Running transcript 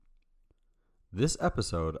This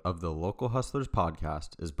episode of the Local Hustlers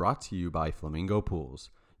podcast is brought to you by Flamingo Pools,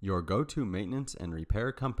 your go-to maintenance and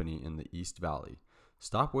repair company in the East Valley.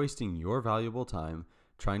 Stop wasting your valuable time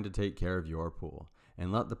trying to take care of your pool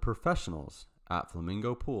and let the professionals at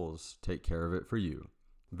Flamingo Pools take care of it for you.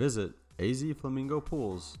 Visit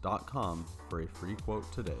azflamingopools.com for a free quote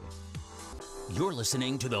today. You're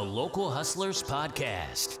listening to the Local Hustlers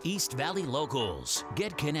Podcast, East Valley Locals.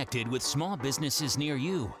 Get connected with small businesses near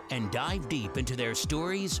you and dive deep into their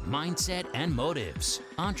stories, mindset, and motives.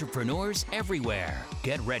 Entrepreneurs everywhere.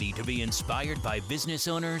 Get ready to be inspired by business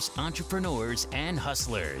owners, entrepreneurs, and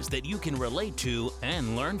hustlers that you can relate to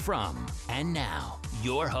and learn from. And now,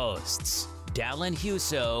 your hosts, Dallin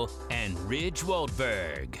Huso and Ridge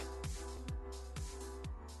Waldberg.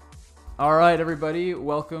 All right, everybody.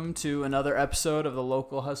 Welcome to another episode of the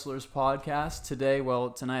Local Hustlers Podcast.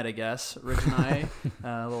 Tonight, I guess, Rich and I,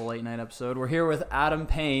 a little late night episode. We're here with Adam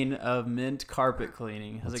Payne of Mint Carpet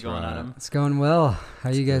Cleaning. How's it going, Adam? It's going well.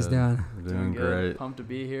 How you guys doing? We're doing great. Pumped to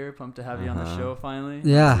be here. Pumped to have you on the show finally.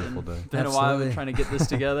 Yeah. It's been a while. We've been trying to get this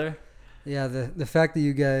together. Yeah, the fact that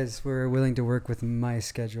you guys were willing to work with my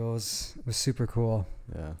schedule was super cool.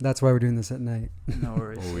 Yeah. That's why we're doing this at night. No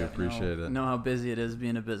worries. Well, we appreciate it. Know how busy it is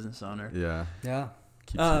being a business owner. Yeah. Yeah.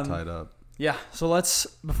 Keeps you tied up. Yeah. So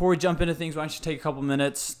before we jump into things, why don't you take a couple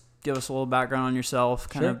minutes, give us a little background on yourself,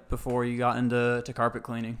 kind of before you got into carpet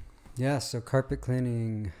cleaning. Yeah, so carpet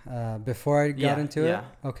cleaning, before I got into it?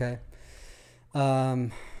 Okay.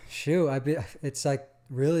 It's like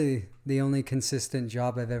really the only consistent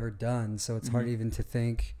job I've ever done, so it's hard even to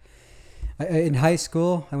think. In high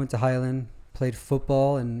school, I went to Highland, played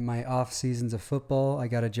football, and my off seasons of football, I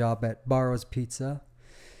got a job at Barrow's Pizza,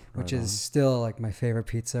 which is still like my favorite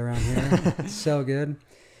pizza around here. It's so good.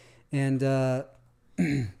 And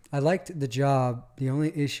I liked the job. The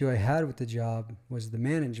only issue I had with the job was the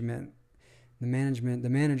management. The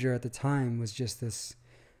manager at the time was just this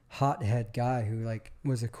hothead guy who like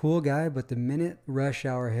was a cool guy, but the minute rush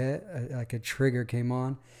hour hit, like a trigger came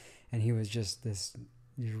on, and he was just this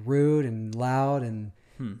rude and loud and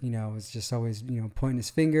was just always pointing his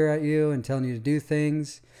finger at you and telling you to do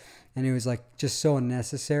things, and it was like just so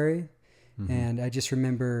unnecessary. And I just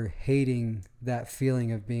remember hating that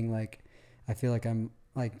feeling of being like, I feel like I'm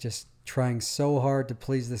like just trying so hard to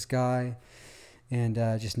please this guy and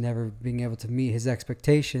just never being able to meet his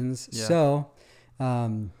expectations. So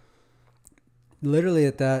literally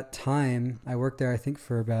at that time, I worked there, I think,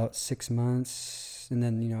 for about 6 months, and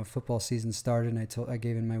then, football season started, and I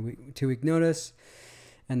gave in my 2-week notice,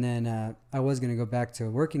 and then I was going to go back to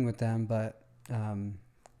working with them, but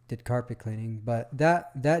did carpet cleaning. But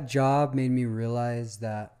that job made me realize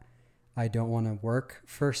that I don't want to work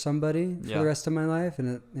for somebody for the rest of my life,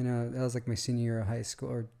 and that was like my senior year of high school,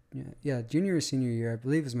 or junior or senior year, I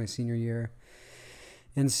believe it was my senior year.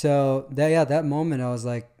 And so that moment, I was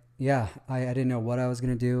like, I didn't know what I was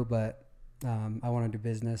going to do, but I wanted to do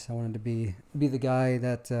business. I wanted to be the guy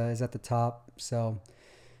that is at the top. So,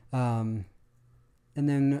 and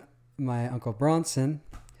then my Uncle Bronson,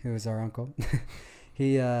 who is our uncle,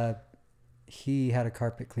 he had a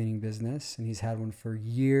carpet cleaning business, and he's had one for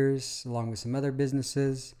years, along with some other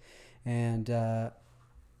businesses. And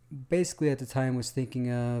basically at the time was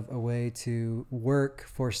thinking of a way to work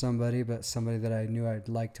for somebody, but somebody that I knew I'd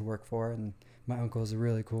like to work for. And my uncle is a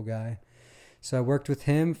really cool guy. So I worked with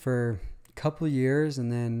him for a couple of years, and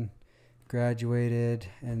then graduated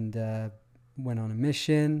and went on a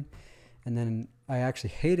mission. And then I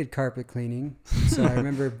actually hated carpet cleaning. So I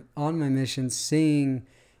remember on my mission seeing,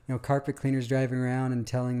 carpet cleaners driving around and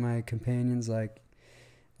telling my companions like,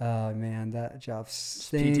 oh man, that job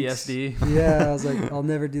stinks. PTSD. Yeah, I was like, I'll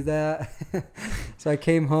never do that. So I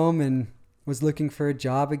came home and was looking for a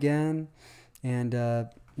job again. And,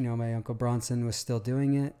 my Uncle Bronson was still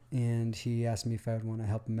doing it, and he asked me if I would want to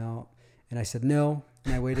help him out. And I said no.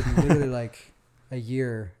 And I waited literally like a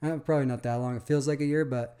year. Probably not that long. It feels like a year,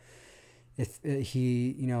 but I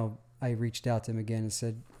reached out to him again and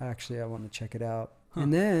said, actually, I want to check it out.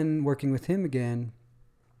 And then working with him again,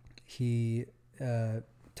 he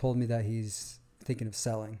told me that he's thinking of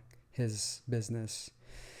selling his business.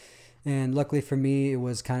 And luckily for me, it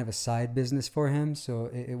was kind of a side business for him. So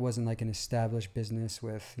it wasn't like an established business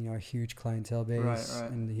with, a huge clientele base. Right.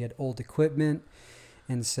 And he had old equipment.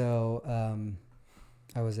 And so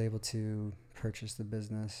I was able to purchase the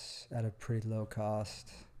business at a pretty low cost,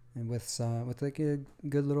 and with like a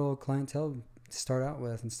good little clientele to start out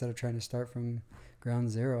with, instead of trying to start from ground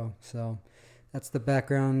zero. So that's the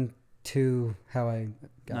background to how I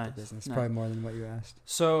got the business. Probably more than what you asked.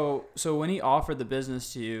 So when he offered the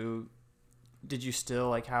business to you, did you still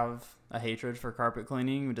like have a hatred for carpet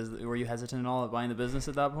cleaning? Were you hesitant at all at buying the business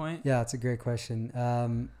at that point? Yeah, it's a great question.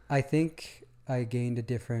 I think I gained a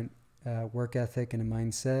different work ethic and a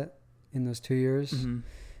mindset in those 2 years. Mm-hmm.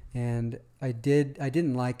 And I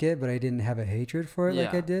didn't like it, but I didn't have a hatred for it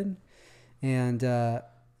like I did. And,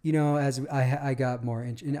 as I got more,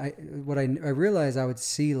 and I realized I would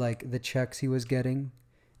see like the checks he was getting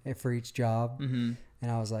for each job. Mm-hmm.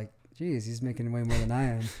 And I was like, geez, he's making way more than I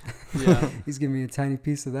am. Yeah. He's giving me a tiny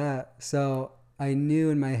piece of that. So I knew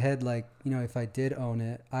in my head, like, if I did own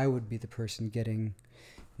it, I would be the person getting,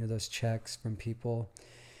 those checks from people.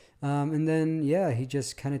 And then, he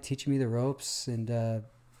just kind of teaching me the ropes and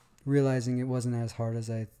realizing it wasn't as hard as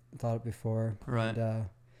I thought it before. Right.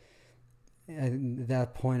 And at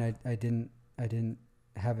that point, I didn't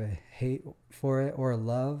have a hate for it or a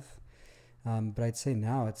love. But I'd say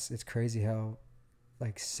now it's crazy how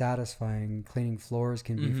like satisfying cleaning floors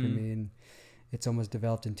can be for me, and it's almost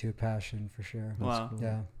developed into a passion for sure. Wow. Cool.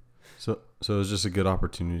 Yeah. So it was just a good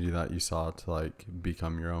opportunity that you saw to like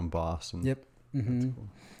become your own boss. And Yep. Mm-hmm. Cool.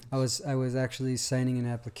 I was actually signing an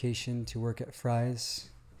application to work at Fry's,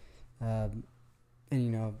 and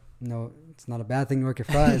no, it's not a bad thing to work at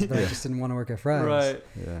Fry's, but I just didn't want to work at Fry's. Right.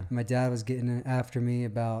 Yeah. My dad was getting after me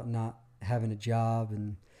about not having a job,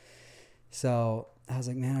 and so I was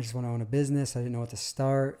like, man, I just want to own a business. I didn't know what to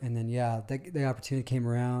start, and then the opportunity came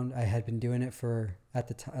around. I had been doing it for at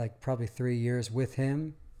the time like probably 3 years with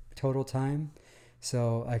him, total time,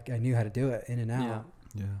 so I knew how to do it in and out.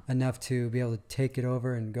 Yeah. Enough to be able to take it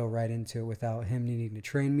over and go right into it without him needing to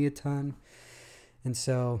train me a ton. And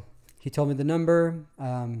so he told me the number.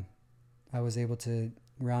 I was able to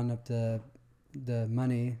round up the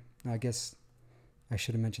money. I guess I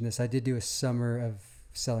should have mentioned this. I did do a summer of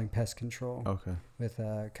selling pest control with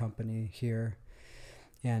a company here.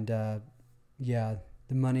 And the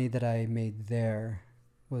money that I made there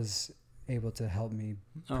was able to help me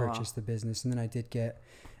purchase the business. And then I did get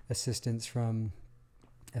assistance from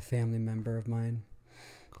a family member of mine,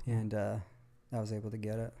 and I was able to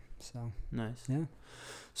get it. So nice. Yeah.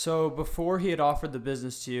 So before he had offered the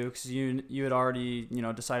business to you, because you had already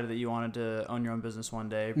decided that you wanted to own your own business one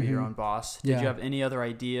day, be your own boss. Did you have any other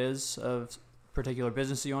ideas of particular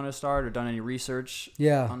business that you want to start, or done any research?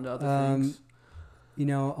 Onto other things.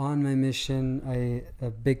 On my mission, a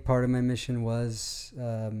big part of my mission was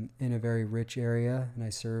in a very rich area, and I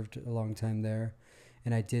served a long time there.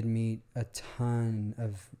 And I did meet a ton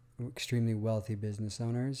of extremely wealthy business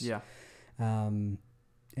owners. Yeah. And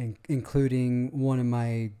including one of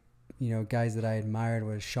my, guys that I admired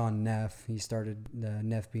was Sean Neff. He started the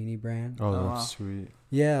Neff Beanie brand. Oh, that's sweet.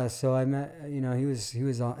 Yeah. So I met, he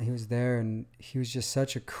was there, and he was just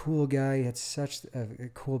such a cool guy. He had such a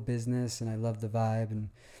cool business, and I loved the vibe. And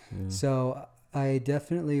so I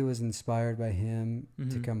definitely was inspired by him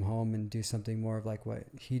to come home and do something more of like what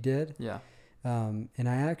he did. Yeah. And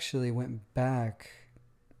I actually went back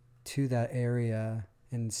to that area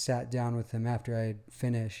and sat down with him after I had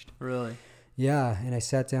finished. Really? Yeah. And I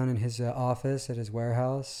sat down in his office at his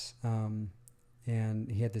warehouse. And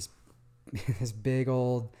he had this big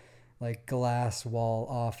old like glass wall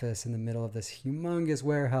office in the middle of this humongous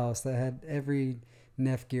warehouse that had every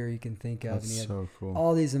Neff gear you can think of. That's and he had so cool.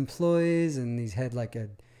 all these employees, and he's had like a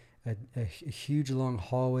huge long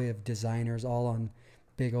hallway of designers all on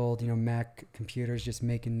big old, Mac computers just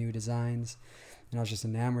making new designs. And I was just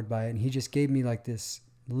enamored by it. And he just gave me like this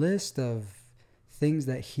list of things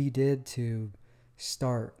that he did to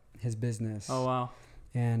start his business. Oh, wow.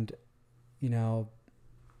 And,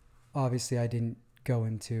 obviously I didn't go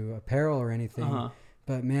into apparel or anything,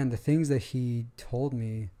 but man, the things that he told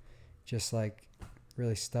me just like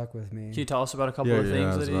really stuck with me. Can you tell us about a couple of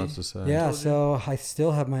things that he about to say. Yeah, so I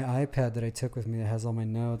still have my iPad that I took with me that has all my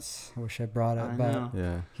notes. I wish I brought it, but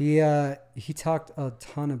he talked a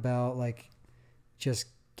ton about like just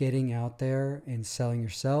getting out there and selling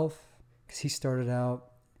yourself, because he started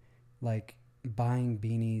out like buying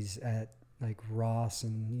beanies at like Ross,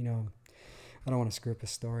 and I don't want to screw up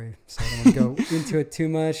his story, so I don't want to go into it too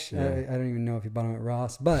much. I don't even know if he bought them at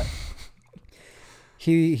Ross, but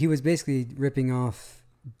he was basically ripping off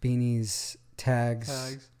beanies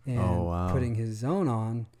tags and putting his own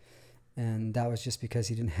on, and that was just because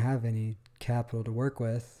he didn't have any capital to work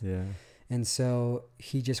with. Yeah. And so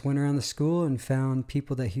he just went around the school and found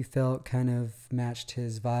people that he felt kind of matched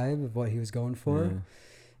his vibe of what he was going for,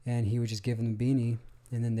 and he would just give them a beanie,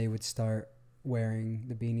 and then they would start wearing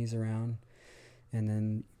the beanies around, and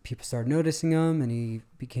then people started noticing them, and he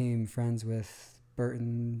became friends with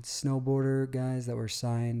Burton snowboarder guys that were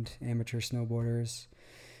signed amateur snowboarders,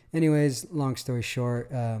 anyways, long story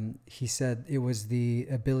short, he said it was the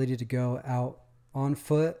ability to go out on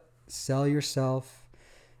foot, sell yourself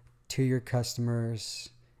to your customers,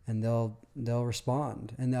 and they'll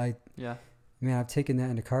respond. And I've taken that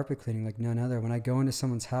into carpet cleaning like none other. When I go into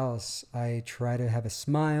someone's house, I try to have a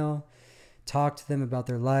smile, talk to them about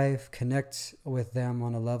their life, connect with them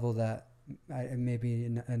on a level that maybe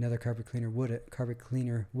another carpet cleaner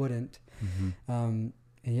wouldn't. Mm-hmm.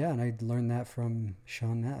 And I learned that from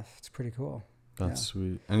Sean Neff. It's pretty cool. That's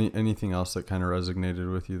sweet. Anything else that kind of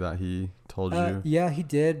resonated with you that he told you? Yeah, he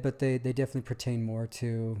did, but they definitely pertain more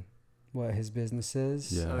to what his business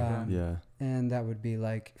is. Yeah. And that would be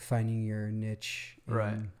like finding your niche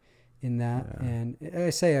in that. Yeah. And I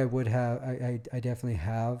say I definitely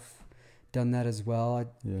have done that as well.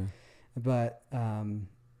 But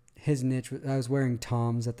his niche, I was wearing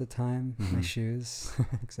Toms at the time, my shoes,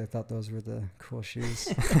 because I thought those were the cool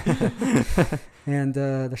shoes. And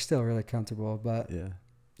they're still really comfortable. But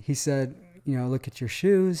he said, look at your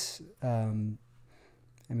shoes.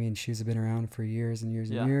 Shoes have been around for years and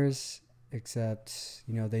years and years, except,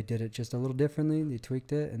 they did it just a little differently. They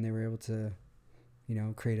tweaked it and they were able to,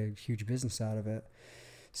 create a huge business out of it.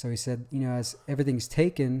 So he said, as everything's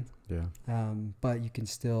taken, but you can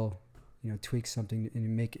still, tweak something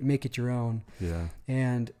and make it your own. Yeah.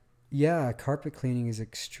 And carpet cleaning is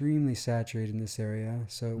extremely saturated in this area.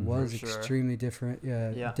 So it was extremely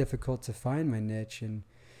difficult to find my niche. And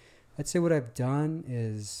I'd say what I've done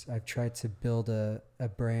is I've tried to build a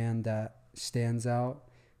brand that stands out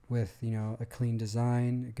with, a clean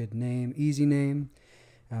design, a good name, easy name,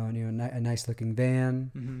 a nice looking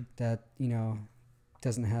van that,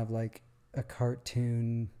 doesn't have like a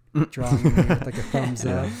cartoon drawing with like a thumbs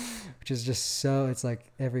up, which is just it's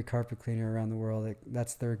like every carpet cleaner around the world,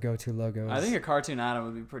 that's their go-to logo. I think a cartoon Adam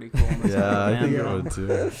would be pretty cool. I think it would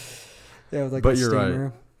too. Yeah, with like but a you're steamer.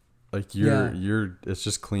 Right. Like you're it's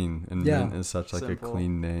just clean, and Mint is such like simple. a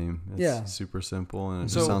clean name. It's super simple, and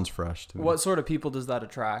it just sounds fresh to me. What sort of people does that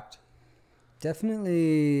attract?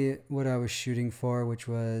 Definitely what I was shooting for, which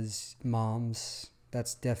was moms.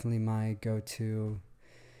 That's definitely my go-to.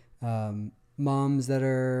 Moms that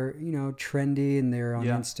are, trendy and they're on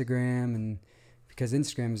Instagram, and because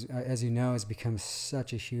Instagram, as you know, has become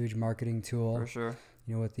such a huge marketing tool. For sure.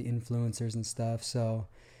 With the influencers and stuff. So,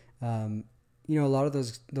 a lot of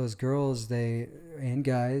those girls, and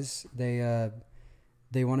guys, they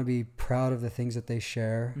want to be proud of the things that they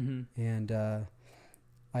share. And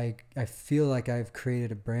I feel like I've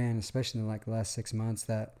created a brand, especially in like the last 6 months,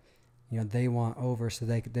 that they want over so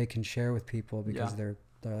they can share with people because they're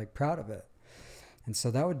like proud of it. And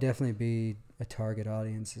so that would definitely be a target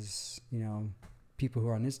audience, is people who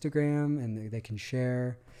are on Instagram and they can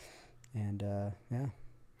share. And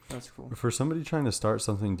that's cool. For somebody trying to start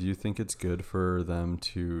something, do you think it's good for them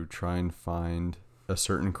to try and find a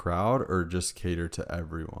certain crowd or just cater to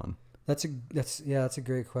everyone? That's a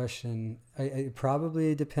great question. It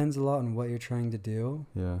probably depends a lot on what you're trying to do.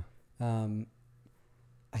 Yeah.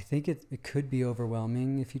 I think it could be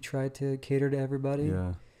overwhelming if you try to cater to everybody.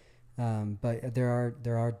 Yeah. But there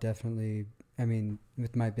are definitely,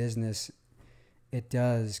 with my business, it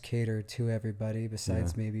does cater to everybody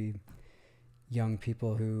besides maybe young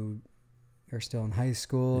people who are still in high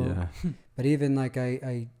school. Yeah. But even like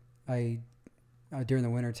I during the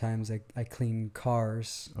winter times, I clean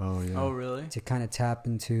cars. Oh yeah. Oh really? To kind of tap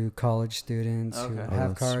into college students who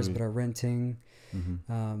have cars sweet. but are renting.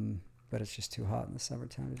 But it's just too hot in the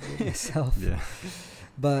summertime to do it myself.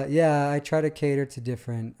 But I try to cater to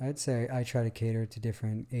different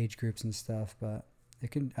age groups and stuff, but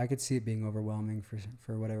I could see it being overwhelming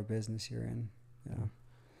for whatever business you're in. Yeah.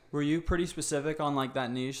 Were you pretty specific on like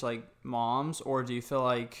that niche, like moms, or do you feel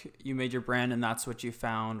like you made your brand and that's what you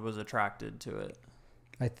found was attracted to it?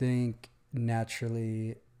 I think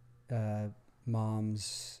naturally,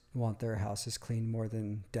 moms want their houses clean more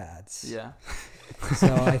than dads. Yeah.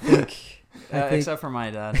 So I think except for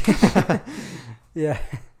my dad. Yeah.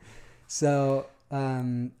 So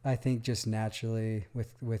I think just naturally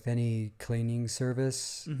with any cleaning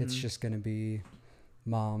service, it's just going to be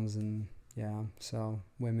moms, and so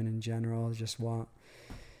women in general just want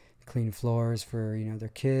clean floors for their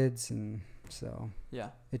kids, and so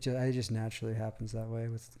it just naturally happens that way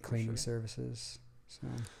with cleaning services.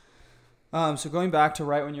 So going back to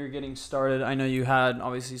right when you were getting started, I know you had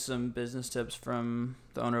obviously some business tips from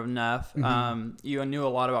the owner of Neff. You knew a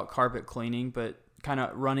lot about carpet cleaning, but kind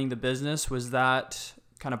of running the business, was that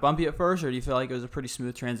kind of bumpy at first, or do you feel like it was a pretty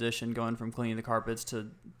smooth transition going from cleaning the carpets to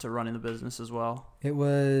running the business as well? It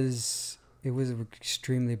was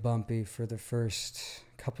extremely bumpy for the first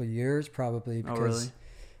couple of years, probably, because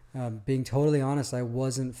Being totally honest, I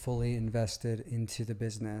wasn't fully invested into the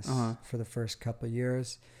business for the first couple of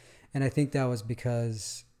years. And I think that was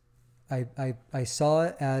because I saw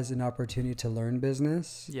it as an opportunity to learn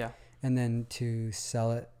business. Yeah. And then to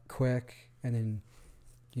sell it quick and then,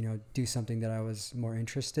 do something that I was more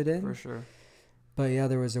interested in. For sure. But yeah,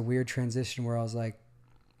 there was a weird transition where I was like,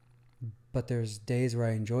 but there's days where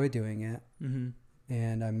I enjoy doing it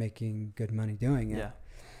and I'm making good money doing it. Yeah.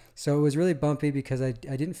 So it was really bumpy because I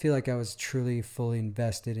didn't feel like I was truly fully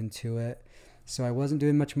invested into it. So I wasn't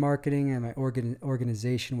doing much marketing and my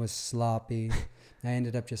organization was sloppy. I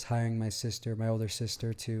ended up just hiring my older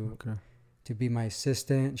sister to be my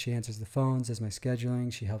assistant. She answers the phones, does my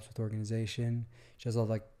scheduling. She helps with organization. She does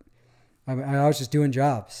all I was just doing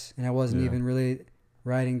jobs and I wasn't even really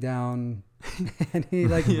writing down any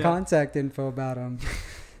contact info about them.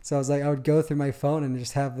 So I was like, I would go through my phone and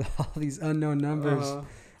just have all these unknown numbers.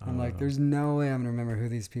 I'm like, there's no way I'm gonna remember who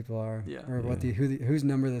these people are or whose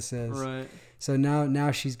number this is. Right. So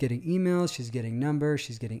now she's getting emails, she's getting numbers,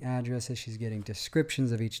 she's getting addresses, she's getting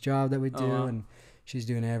descriptions of each job that we do, and she's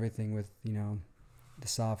doing everything with the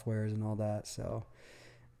softwares and all that. So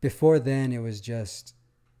before then, it was just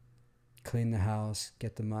clean the house,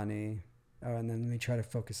 get the money, and then we try to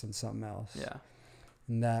focus on something else. Yeah.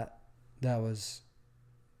 And that was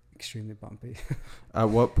extremely bumpy. At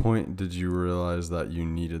what point did you realize that you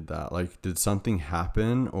needed that? Like, did something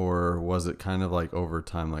happen, or was it kind of like over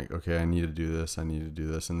time, like, okay, I need to do this, and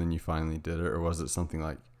then you finally did it? Or was it something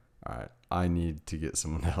like, all right, I need to get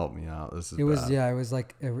someone to help me out. This is bad. It was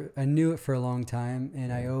like, I knew it for a long time,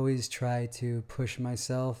 and I always try to push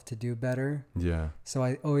myself to do better. Yeah. So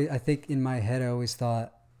I think in my head, I always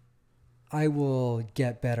thought, I will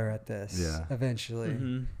get better at this eventually.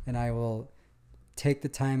 Mm-hmm. And I will take the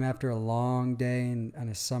time after a long day in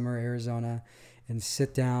a summer Arizona and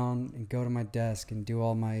sit down and go to my desk and do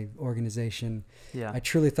all my organization. Yeah. I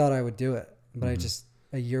truly thought I would do it, but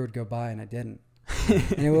a year would go by and I didn't.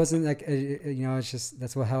 And it wasn't like, it's just,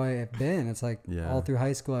 that's how I have been. It's like all through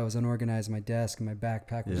high school, I was unorganized. My desk and my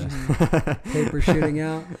backpack was just paper shooting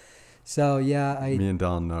out. So me and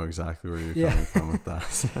Don know exactly where you're coming from with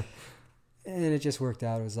that. And it just worked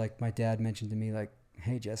out. It was like my dad mentioned to me, like,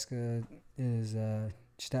 hey, Jessica is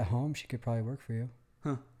just at home. She could probably work for you.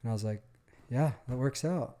 Huh. And I was like, yeah, that works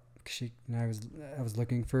out. I was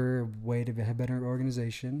looking for a way to have better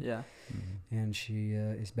organization. Yeah. Mm-hmm. And she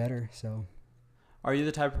is better. So. Are you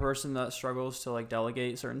the type of person that struggles to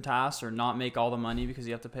delegate certain tasks or not make all the money because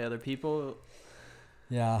you have to pay other people?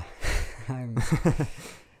 Yeah, I'm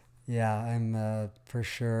for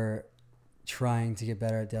sure trying to get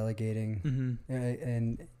better at delegating.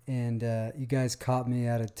 Mm-hmm. And you guys caught me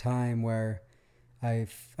at a time where I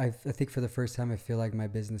think for the first time I feel like my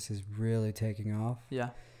business is really taking off. Yeah.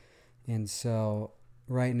 And so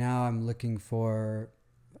right now I'm looking for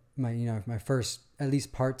my first at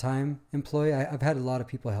least part-time employee. I've had a lot of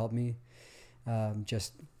people help me,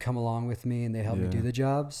 just come along with me and they help me do the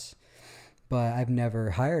jobs, but I've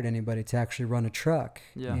never hired anybody to actually run a truck.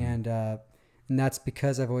 Yeah. And that's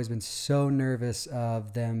because I've always been so nervous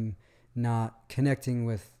of them not connecting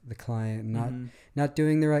with the client, not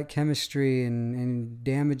doing the right chemistry and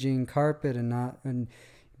damaging carpet and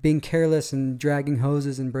being careless and dragging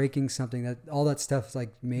hoses and breaking something. That all that stuff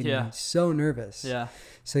made me so nervous. Yeah.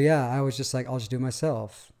 So I was just like, I'll just do it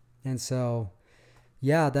myself. And so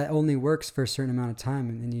that only works for a certain amount of time,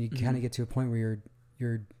 and then you kind of get to a point where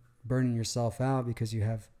you're burning yourself out because you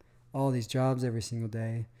have all these jobs every single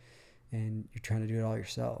day and you're trying to do it all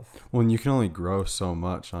yourself. Well, and you can only grow so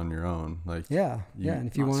much on your own. And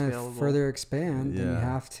if you want to further expand, then you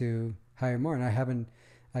have to hire more. And I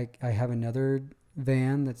have another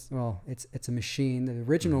van it's a machine. The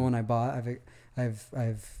original one I bought,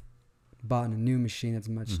 I've bought a new machine that's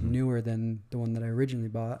much newer than the one that I originally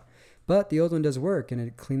bought, but the old one does work and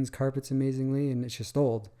it cleans carpets amazingly, and it's just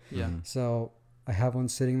old. So I have one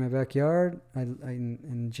sitting in my backyard.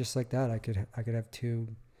 And just like that, I could have two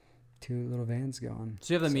little vans going.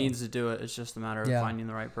 So you have the means to do it. It's just a matter of finding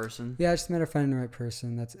the right person. Yeah, it's just a matter of finding the right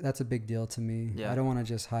person. That's a big deal to me. I don't want to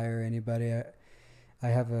just hire anybody.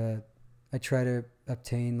 I try to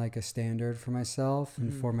obtain a standard for myself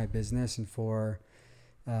and for my business, and for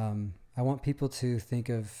I want people to think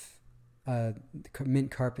of mint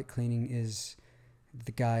carpet cleaning is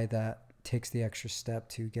the guy that takes the extra step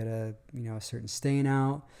to get a certain stain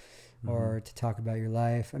out, or to talk about your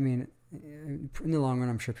life. I mean, in the long run,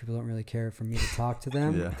 I'm sure people don't really care for me to talk to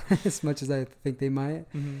them as much as I think they might.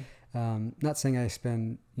 Not saying I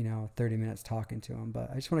spend 30 minutes talking to them,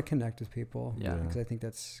 but I just want to connect with people because I think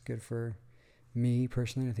that's good for me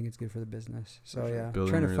personally. I think it's good for the business. So sure. yeah,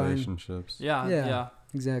 Building trying to relationships. Yeah.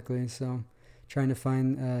 exactly. So trying to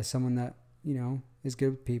find someone that is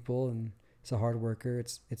good with people and is a hard worker.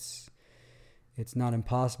 It's not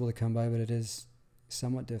impossible to come by, but it is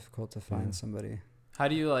somewhat difficult to find somebody. How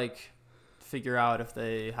do you like figure out if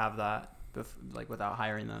they have that like without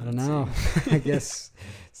hiring them? I don't know. I guess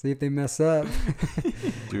see if they mess up.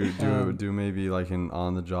 do maybe like an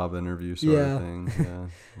on the job interview sort of thing. Yeah.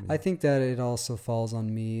 I think that it also falls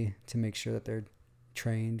on me to make sure that they're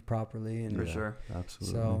trained properly and For sure.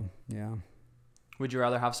 Absolutely. So yeah. Would you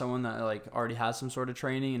rather have someone that like already has some sort of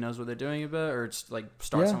training and knows what they're doing a bit, or just like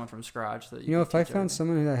start someone from scratch? That if I found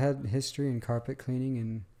someone that had history in carpet cleaning,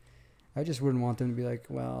 and I just wouldn't want them to be like,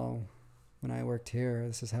 well, when I worked here,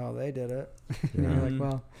 this is how they did it. Like,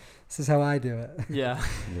 well, this is how I do it. Yeah.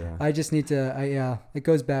 I just need to. It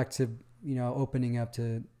goes back to opening up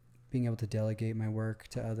to being able to delegate my work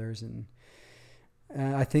to others, and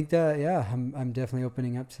I think that I'm definitely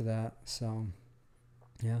opening up to that. So,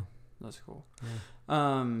 yeah. That's cool.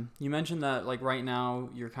 Yeah. You mentioned that like right now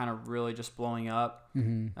you're kind of really just blowing up,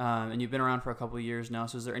 and you've been around for a couple of years now.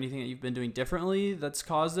 So is there anything that you've been doing differently that's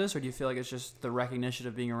caused this, or do you feel like it's just the recognition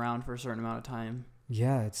of being around for a certain amount of time?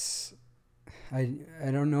 Yeah, I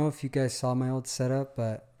don't know if you guys saw my old setup,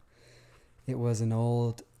 but it was an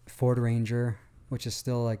old Ford Ranger, which is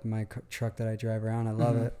still like my truck that I drive around. I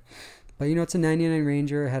love it. But it's a 99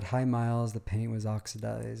 Ranger. It had high miles. The paint was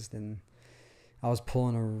oxidized, and I was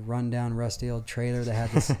pulling a rundown, rusty old trailer that had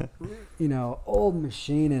this, old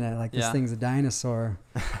machine in it. Like this thing's a dinosaur.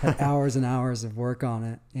 Had hours and hours of work on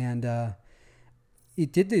it, and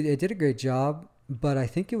it did a great job. But I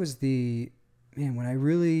think it was when I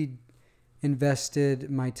really invested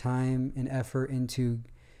my time and effort into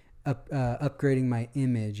upgrading my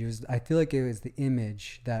image. I feel like it was the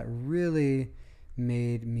image that really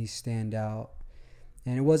made me stand out,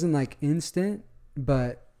 and it wasn't like instant,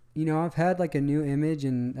 but I've had like a new image,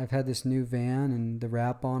 and I've had this new van and the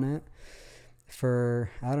wrap on it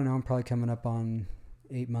for, I don't know, I'm probably coming up on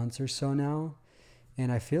 8 months or so now.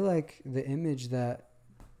 And I feel like the image that,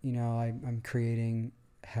 I'm creating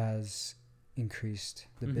has increased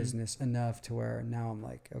the business enough to where now I'm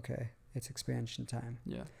like, okay, it's expansion time.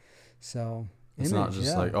 Yeah. So it's not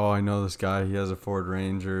just like, oh, I know this guy, he has a Ford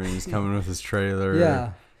Ranger and he's coming with his trailer.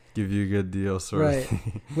 Yeah. Give you a good deal, sort of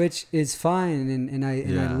thing. Which is fine, and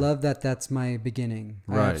I love that that's my beginning.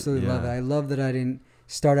 I absolutely love it. I love that I didn't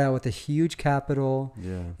start out with a huge capital,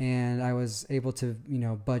 and I was able to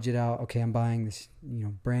budget out. Okay, I'm buying this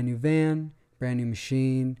brand new van, brand new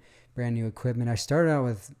machine, brand new equipment. I started out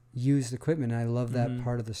with used equipment, and I love that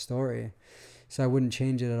part of the story, so I wouldn't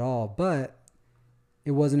change it at all. But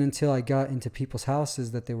it wasn't until I got into people's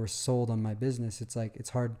houses that they were sold on my business. It's like, it's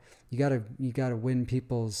hard. You gotta win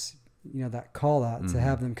people's, that call out to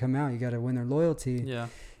have them come out. You gotta win their loyalty. Yeah.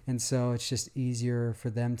 And so it's just easier for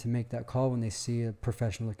them to make that call when they see a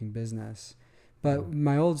professional looking business. But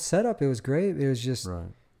my old setup, it was great. It was just,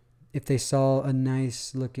 if they saw a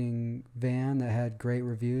nice looking van that had great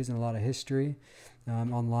reviews and a lot of history,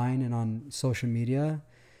 online and on social media,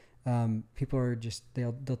 people are just,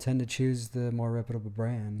 they'll tend to choose the more reputable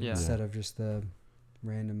brand instead of just the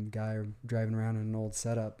random guy driving around in an old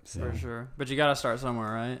setup. So. For sure. But you got to start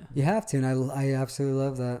somewhere, right? You have to. And I absolutely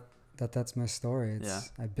love that's my story.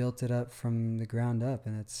 I built it up from the ground up,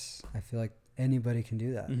 and I feel like anybody can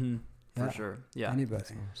do that. For sure. Yeah.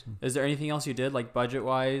 Anybody. Awesome. Is there anything else you did, like budget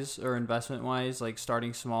wise or investment wise, like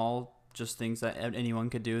starting small, just things that anyone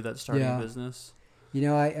could do that's starting a business?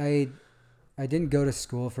 I didn't go to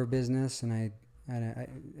school for business, and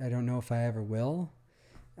I don't know if I ever will.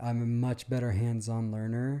 I'm a much better hands-on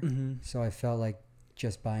learner, so I felt like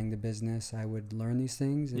just buying the business, I would learn these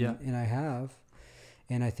things, and I have.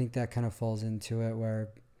 And I think that kind of falls into it where,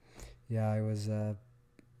 I was,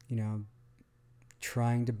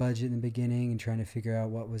 trying to budget in the beginning and trying to figure out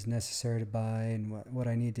what was necessary to buy and what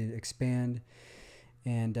I need to expand.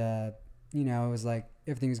 And, it was like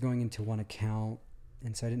everything was going into one account.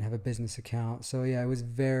 And so I didn't have a business account. So it was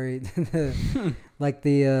very like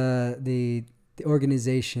the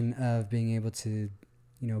organization of being able to,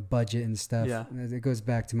 budget and stuff. Yeah. It goes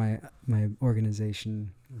back to my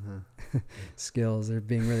organization skills. They're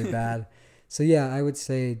being really bad. So I would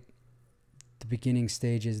say the beginning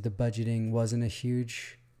stages, the budgeting wasn't a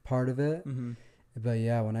huge part of it. But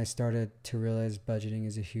when I started to realize budgeting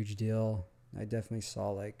is a huge deal, I definitely saw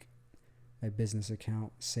like my business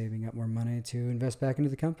account saving up more money to invest back into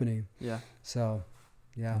the company. Yeah. So,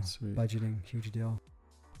 budgeting, huge deal.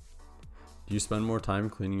 Do you spend more time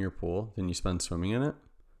cleaning your pool than you spend swimming in it?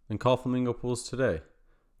 Then call Flamingo Pools today.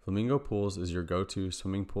 Flamingo Pools is your go-to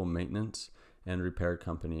swimming pool maintenance and repair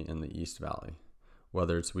company in the East Valley.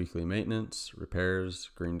 Whether it's weekly maintenance, repairs,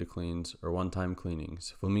 green to cleans, or one-time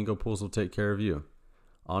cleanings, Flamingo Pools will take care of you.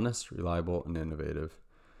 Honest, reliable, and innovative.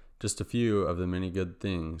 Just a few of the many good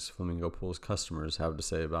things Flamingo Pools customers have to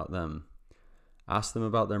say about them. Ask them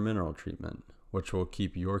about their mineral treatment, which will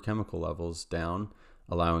keep your chemical levels down,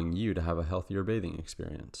 allowing you to have a healthier bathing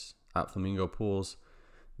experience. At Flamingo Pools,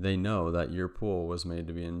 they know that your pool was made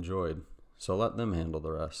to be enjoyed, so let them handle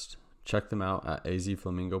the rest. Check them out at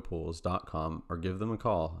azflamingopools.com or give them a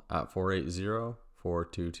call at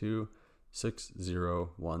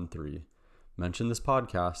 480-422-6013. Mention this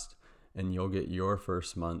podcast and you'll get your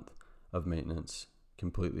first month of maintenance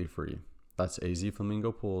completely free. That's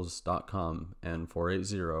azflamingopools.com and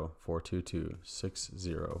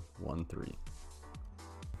 480-422-6013.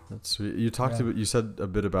 That's sweet. You talked about, you said a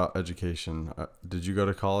bit about education. Did you go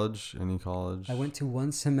to college? Any college? I went to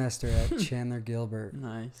one semester at Chandler Gilbert.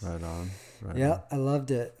 Nice. Right on. Yeah, I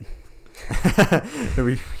loved it.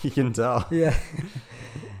 we can tell. Yeah.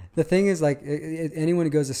 The thing is, like, anyone who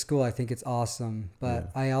goes to school, I think it's awesome.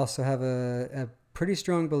 But I also have a pretty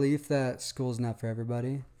strong belief that school's not for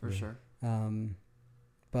everybody. For sure.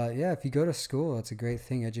 But yeah, if you go to school, it's a great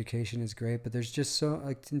thing. Education is great, but there's just so,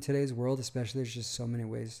 like, in today's world, especially, there's just so many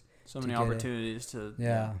ways. So many opportunities to.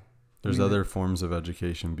 Yeah. There's other forms of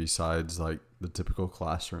education besides like the typical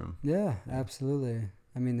classroom. Yeah, absolutely.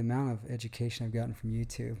 I mean, the amount of education I've gotten from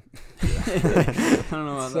YouTube. I don't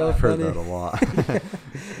know about So that. I've heard that a lot.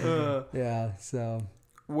 Yeah, so.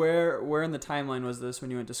 Where in the timeline was this when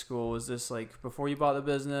you went to school? Was this like before you bought the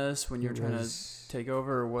business, when you were trying to take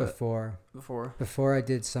over, or what? Before I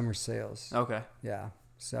did summer sales. Okay. Yeah.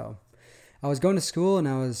 So I was going to school and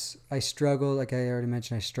I struggled, like I already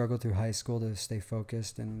mentioned, I struggled through high school to stay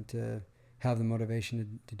focused and to have the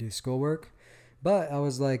motivation to do schoolwork. But I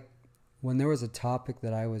was like, when there was a topic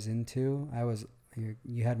that I was into,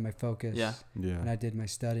 you had my focus. Yeah. And I did my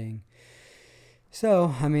studying.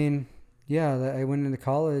 So, I mean, yeah, I went into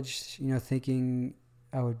college, thinking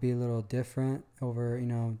I would be a little different over,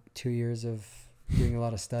 2 years of doing a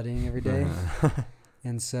lot of studying every day.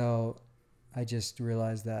 And so I just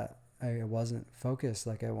realized that I wasn't focused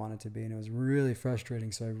like I wanted to be. And it was really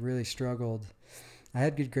frustrating. So I really struggled. I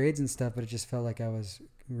had good grades and stuff, but it just felt like I was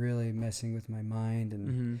really messing with my mind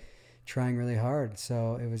and trying really hard.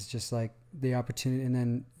 So it was just like the opportunity. And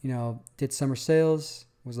then, did summer sales.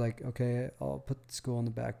 Was like, okay, I'll put school on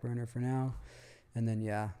the back burner for now. And then,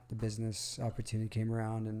 the business opportunity came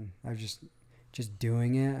around and I was just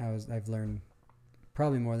doing it. I've learned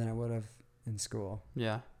probably more than I would have in school.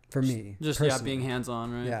 Yeah. For me. Just personally. being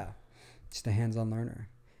hands-on, right? Yeah. Just a hands-on learner.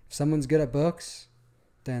 If someone's good at books,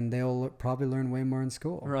 then they'll probably learn way more in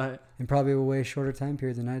school. Right. In probably a way shorter time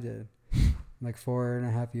period than I did. I'm like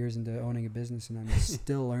 4.5 years into owning a business and I'm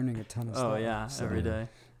still learning a ton of stuff. Oh, yeah. So, every day.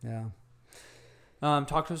 Yeah.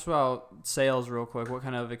 Talk to us about sales real quick. What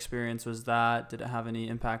kind of experience was that? Did it have any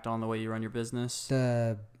impact on the way you run your business?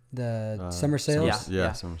 The summer sales?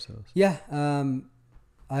 Yeah, summer sales. Yeah.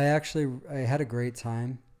 I had a great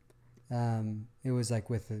time. It was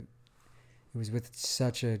like with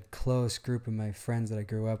such a close group of my friends that I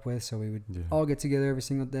grew up with. So we would all get together every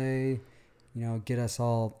single day, get us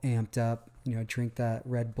all amped up, drink that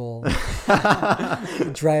Red Bull,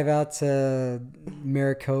 drive out to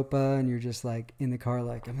Maricopa, and you're just like in the car,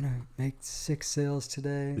 like, I'm going to make 6 sales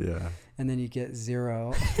today. Yeah. And then you get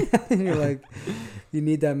 0. And you're like, you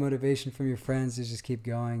need that motivation from your friends to just keep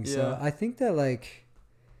going. Yeah. So I think that, like,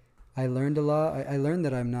 I learned a lot. I learned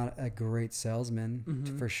that I'm not a great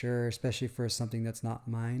salesman for sure, especially for something that's not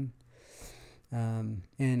mine. And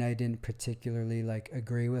I didn't particularly like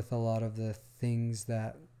agree with a lot of the things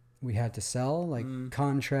that we had to sell, like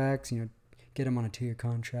contracts, get them on a 2-year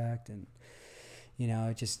contract and,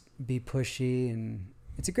 just be pushy. And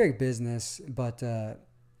it's a great business, but,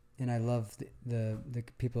 and I love the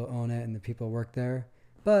people who own it and the people who work there,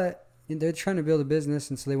 but they're trying to build a business.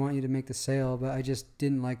 And so they want you to make the sale, but I just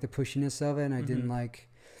didn't like the pushiness of it. And I didn't like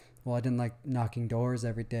knocking doors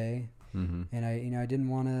every day. And I didn't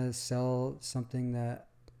want to sell something that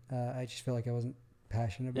I just felt like I wasn't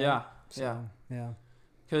passionate about. Yeah.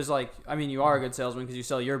 Because, you are a good salesman because you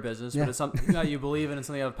sell your business, but it's something that you believe in and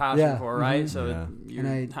something you have passion for, right? So you're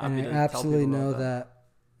happy I absolutely know that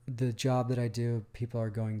the job that I do, people are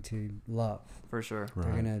going to love. For sure. Right.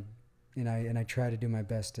 They're gonna, and I try to do my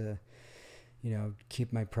best to,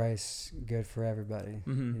 keep my price good for everybody.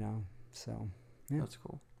 So yeah. That's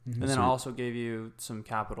cool. And then I also gave you some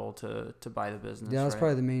capital to buy the business. Yeah, that's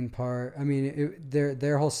probably the main part. I mean,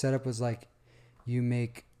 their whole setup was like,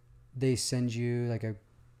 they send you like a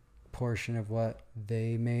portion of what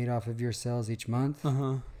they made off of your sales each month.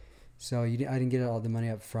 So I didn't get all the money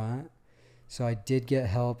up front. So I did get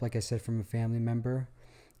help, like I said, from a family member,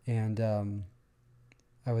 and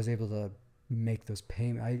I was able to make those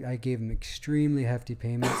payments. I gave them extremely hefty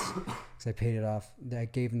payments because I paid it off. I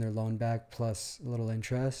gave them their loan back plus a little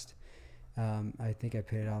interest. I think I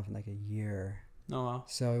paid it off in like a year. Oh wow!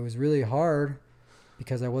 So it was really hard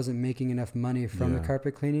because I wasn't making enough money from the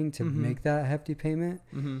carpet cleaning to make that hefty payment.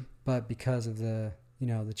 Mm-hmm. But because of the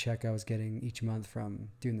check I was getting each month from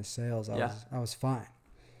doing the sales, I was fine.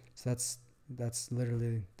 So that's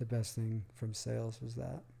literally the best thing from sales was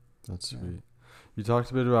that. That's sweet. You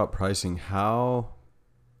talked a bit about pricing. How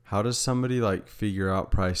does somebody like figure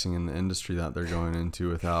out pricing in the industry that they're going into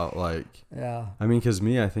without like? Yeah. I mean, because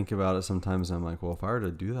I think about it sometimes. And I'm like, well, if I were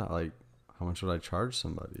to do that, like, how much would I charge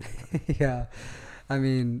somebody? Yeah. I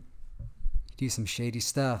mean, you do some shady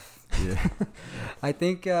stuff. Yeah. I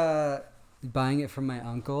think buying it from my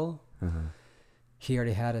uncle, he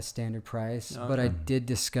already had a standard price, but I did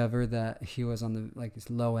discover that he was on the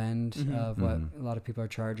low end of what a lot of people are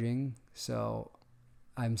charging. So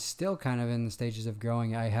I'm still kind of in the stages of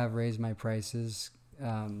growing. I have raised my prices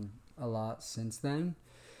a lot since then.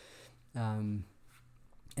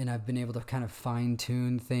 And I've been able to kind of fine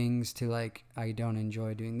tune things to like, I don't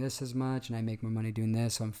enjoy doing this as much and I make more money doing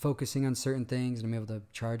this. So I'm focusing on certain things and I'm able to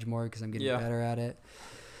charge more because I'm getting better at it.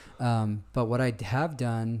 But what I have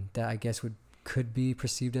done that I guess could be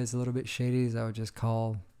perceived as a little bit shady is I would just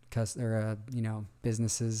call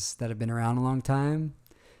businesses that have been around a long time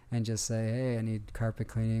and just say, hey, I need carpet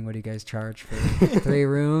cleaning. What do you guys charge for 3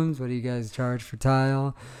 rooms? What do you guys charge for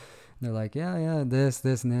tile? They're like, yeah, this,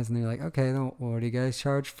 and this. And they're like, okay, then what do you guys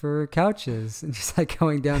charge for couches? And just like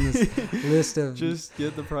going down this list of... Just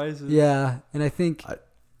get the prices. Yeah. And I think...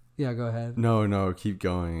 yeah, go ahead. No, keep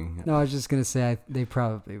going. No, I was just going to say they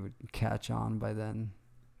probably would catch on by then.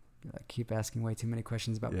 I keep asking way too many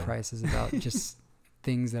questions about prices, about just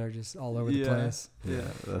things that are just all over the place.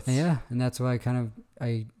 Yeah. And that's why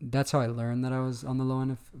that's how I learned that I was on the low end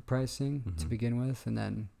of pricing to begin with. And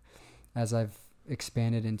then as I've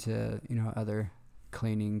expanded into other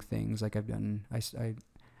cleaning things like I've done,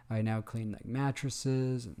 I now clean like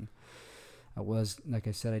mattresses, and I was at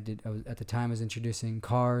the time I was introducing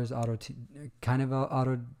cars, auto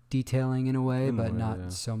detailing in a way, but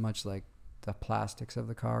not so much like the plastics of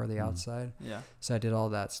the car or the outside. So I did all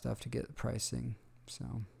that stuff to get the pricing. So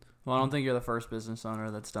well, I don't think you're the first business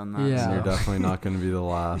owner that's done that. Yeah, so. You're definitely not going to be the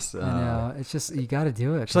last. I know. It's just, you got to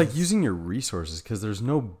do it. It's like using your resources, because there's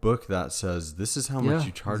no book that says this is how much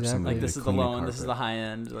you charge somebody. Like this is the low end, this is the high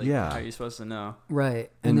end. Like, how are you supposed to know?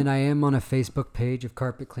 Right. And then I am on a Facebook page of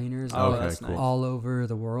carpet cleaners all over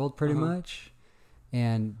the world pretty much.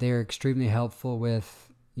 And they're extremely helpful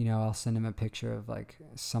with, I'll send them a picture of like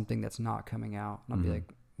something that's not coming out. And I'll be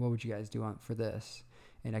like, what would you guys do for this?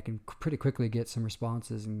 And I can pretty quickly get some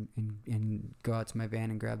responses and go out to my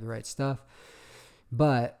van and grab the right stuff.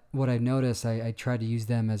 But what I've noticed, I try to use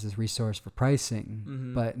them as a resource for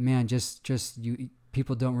pricing. But man,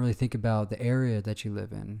 people don't really think about the area that you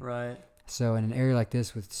live in. Right. So in an area like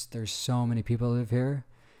this, there's so many people who live here,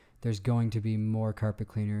 there's going to be more carpet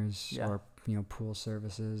cleaners or pool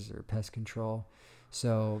services or pest control.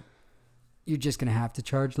 So you're just gonna have to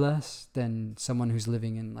charge less than someone who's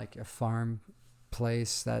living in like a farm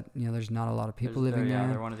place that there's not a lot of people living there.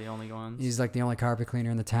 They're one of the only ones. He's like the only carpet cleaner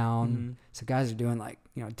in the town. So guys are doing like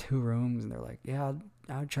 2 rooms, and they're like,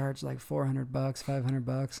 I would charge like $400,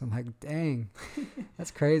 $500. I'm like, dang,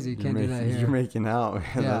 that's crazy. You can't do that here. You're making out.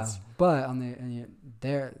 Yeah, but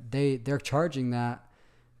they're charging that,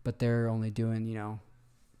 but they're only doing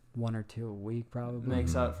 1 or 2 a week probably.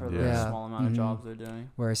 Makes up for the small amount of jobs they're doing.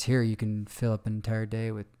 Whereas here you can fill up an entire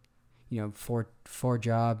day with 4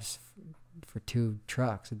 jobs for 2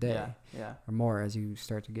 trucks a day, or more as you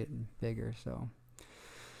start to get bigger. So,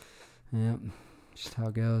 just how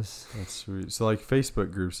it goes. That's sweet. So, like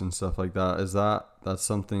Facebook groups and stuff like that, that's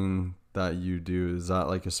something that you do? Is that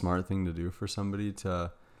like a smart thing to do for somebody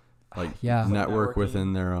to network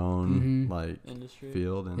within their own industry.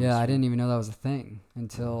 field? Yeah, I didn't even know that was a thing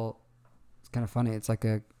until it's kind of funny. It's like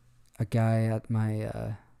a guy at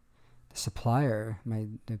my supplier,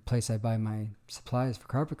 the place I buy my supplies for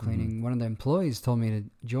carpet cleaning, one of the employees told me to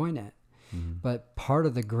join it. But part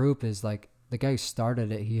of the group is like the guy who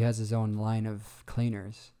started it, he has his own line of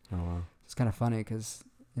cleaners. Oh wow. It's kind of funny because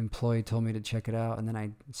the employee told me to check it out, and then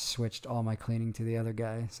I switched all my cleaning to the other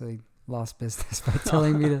guy, so he lost business by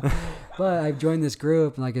telling me to. But I've joined this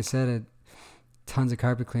group, and like I said, tons of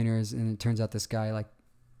carpet cleaners, and it turns out this guy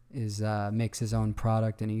makes his own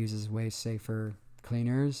product, and he uses way safer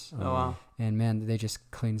cleaners. Oh wow. And man, they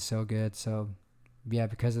just clean so good. So yeah,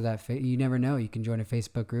 because of that, you never know. You can join a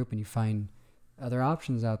Facebook group and you find other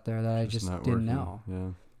options out there that I just didn't know. Yeah.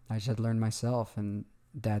 I just had to learn myself, and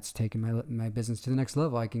that's taken my business to the next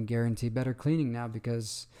level. I can guarantee better cleaning now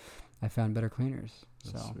because I found better cleaners.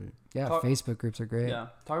 That's so sweet. yeah, Facebook groups are great. Yeah.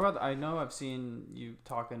 Talk about, I know I've seen you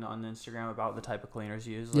talking on Instagram about the type of cleaners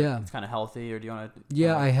you use. Yeah. It's kind of healthy, or do you want to?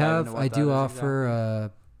 Yeah, I do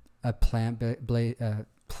offer a plant-based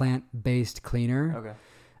cleaner. Okay.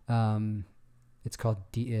 It's called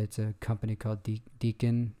it's a company called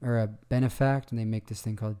Deacon or a Benefact, and they make this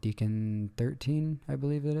thing called Deacon 13, I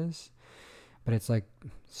believe it is. But it's like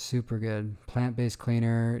super good plant-based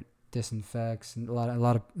cleaner, disinfects, and a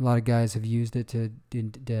lot of guys have used it to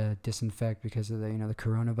disinfect because of the the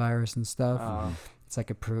coronavirus and stuff. It's like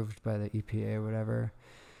approved by the EPA or whatever.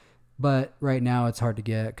 But right now it's hard to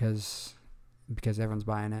get because everyone's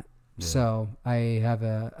buying it. Yeah. So I have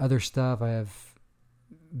other stuff. I have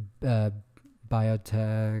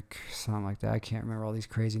biotech, something like that. I can't remember all these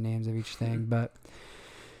crazy names of each thing, but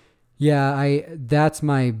yeah, that's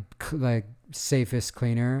my safest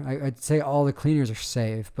cleaner. I'd say all the cleaners are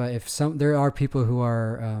safe, but there are people who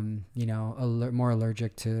are more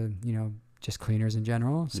allergic to just cleaners in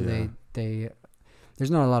general. So they there's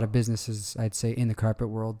not a lot of businesses, I'd say, in the carpet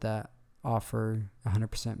world that offer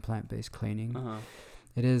 100% plant-based cleaning.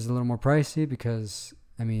 It is a little more pricey because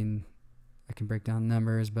I can break down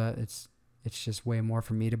numbers, but it's just way more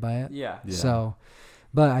for me to buy it. Yeah. So,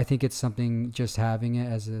 but I think it's something, just having it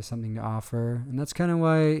as something to offer. And that's kind of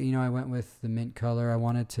why, I went with the mint color. I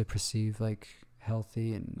wanted to perceive like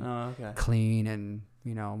healthy and clean and,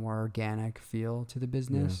 more organic feel to the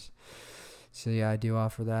business. Yeah. So yeah, I do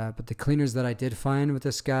offer that. But the cleaners that I did find with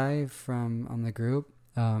this guy on the group,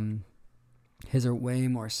 his are way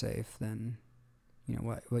more safe than,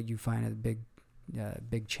 what you find at big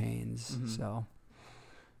chains. Mm-hmm. So.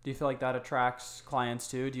 Do you feel like that attracts clients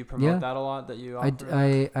too? Do you promote that a lot, that you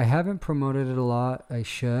offer? I haven't promoted it a lot. I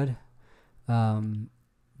should.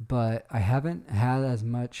 But I haven't had as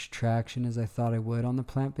much traction as I thought I would on the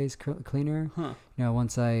plant-based cleaner. Huh.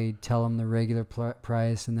 Once I tell them the regular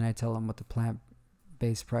price and then I tell them what the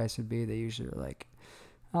plant-based price would be, they usually are like,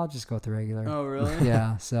 I'll just go with the regular. Oh, really?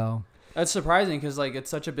 Yeah, so... That's surprising because it's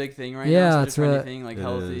such a big thing right now. It's such a trendy thing,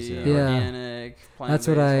 healthy, organic, plant-based. That's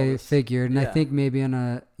what I figured, and I think maybe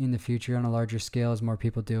in the future, on a larger scale, as more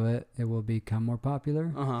people do it, it will become more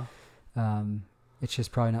popular. It's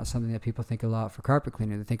just probably not something that people think a lot for carpet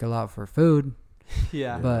cleaner. They think a lot for food.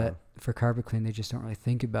 Yeah. But for carpet clean, they just don't really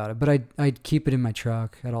think about it. But I'd keep it in my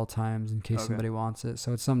truck at all times in case somebody wants it.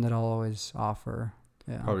 So it's something that I'll always offer.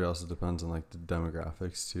 Yeah. Probably also depends on the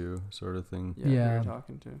demographics too, sort of thing. Yeah. Who you're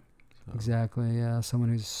talking to. So. Exactly. Yeah. Someone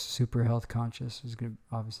who's super health conscious is going to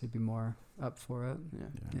obviously be more up for it.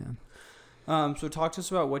 Yeah. So talk to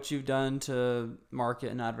us about what you've done to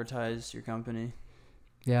market and advertise your company.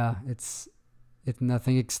 Yeah, it's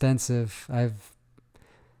nothing extensive.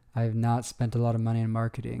 I've not spent a lot of money in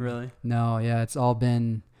marketing. Really? No. Yeah. It's all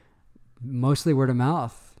been mostly word of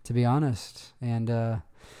mouth, to be honest. And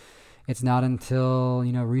it's not until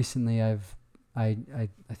recently I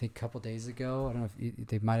think a couple days ago, I don't know if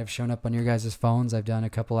they might have shown up on your guys' phones. I've done a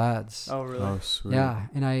couple ads. Oh, really? Oh, sweet. Yeah.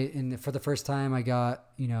 And for the first time I got,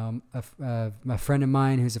 a friend of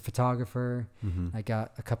mine who's a photographer. Mm-hmm. I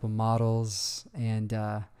got a couple models and,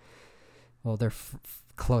 they're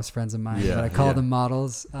close friends of mine, but I call them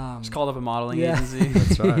models. Just called up a modeling agency.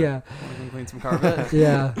 That's right. Yeah. Want to clean some carpet?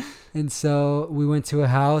 Yeah. And so we went to a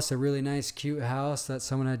house, a really nice, cute house that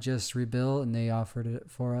someone had just rebuilt, and they offered it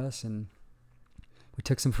for us. And we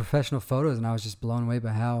took some professional photos, and I was just blown away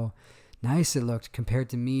by how nice it looked compared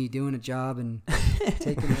to me doing a job and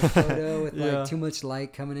taking a photo with too much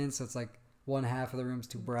light coming in. So it's like one half of the room's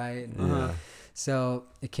too bright. And so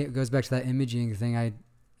it goes back to that imaging thing.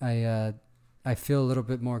 I feel a little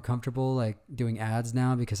bit more comfortable doing ads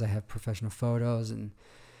now because I have professional photos and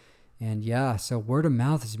so word of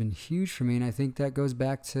mouth has been huge for me. And I think that goes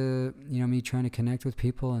back to, me trying to connect with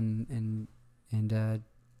people and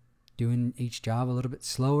doing each job a little bit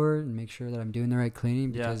slower and make sure that I'm doing the right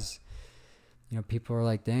cleaning because, people are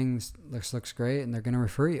like, dang, this looks great. And they're going to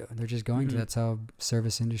refer you. They're just going to. That's how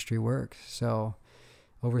service industry works. So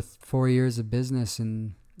over 4 years of business,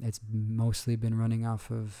 and it's mostly been running off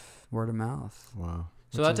of word of mouth. Wow.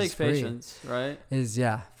 So that takes patience, right?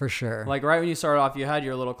 For sure. Like right when you started off, you had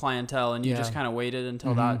your little clientele, and you just kind of waited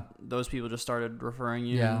until those people just started referring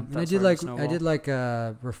you. Yeah, and I did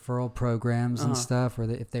referral programs and stuff where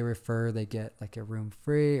if they refer, they get like a room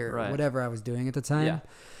free or whatever I was doing at the time. Yeah.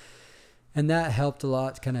 And that helped a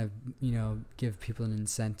lot to kind of, give people an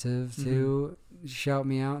incentive to shout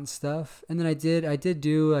me out and stuff. And then I did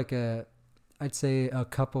do I'd say a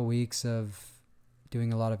couple weeks of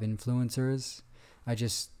doing a lot of influencers.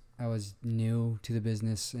 I was new to the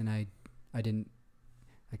business, and I didn't,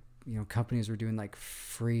 like, companies were doing like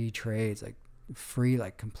free trades, like free,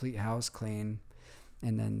 like complete house clean,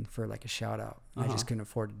 and then for like a shout out. I just couldn't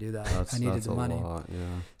afford to do that. I needed the money. Lot,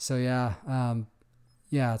 yeah. So yeah,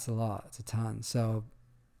 it's a lot. It's a ton. So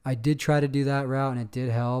I did try to do that route, and it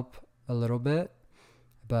did help a little bit,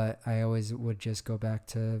 but I always would just go back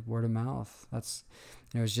to word of mouth.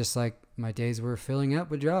 It was just like my days were filling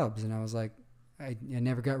up with jobs, and I was like, I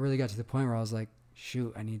never really got to the point where I was like,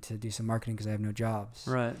 shoot, I need to do some marketing because I have no jobs.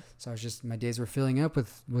 Right. So my days were filling up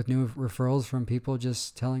with new referrals from people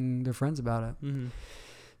just telling their friends about it. Mm-hmm.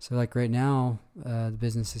 So like right now, the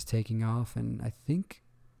business is taking off, and I think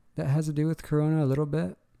that has to do with Corona a little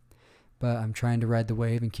bit, but I'm trying to ride the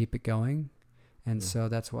wave and keep it going. And so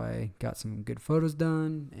that's why I got some good photos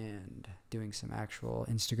done and doing some actual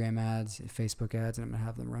Instagram ads, Facebook ads, and I'm going to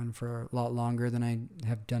have them run for a lot longer than I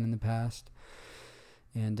have done in the past.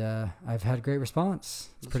 And I've had great response.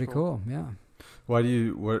 It's pretty cool. Yeah. What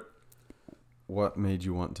made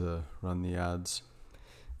you want to run the ads?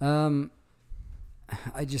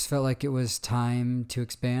 I just felt like it was time to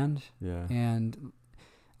expand. Yeah. And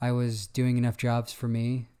I was doing enough jobs for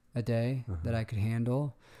me a day that I could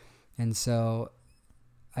handle. And so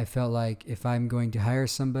I felt like if I'm going to hire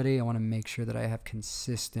somebody, I want to make sure that I have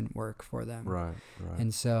consistent work for them. Right.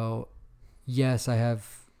 And so, yes, I have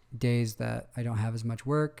days that I don't have as much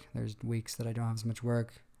work. There's weeks that I don't have as much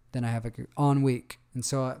work. Then I have an on week. And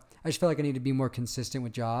so I just felt like I need to be more consistent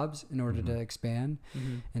with jobs in order to expand.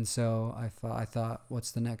 Mm-hmm. And so I thought,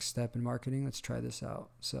 what's the next step in marketing? Let's try this out.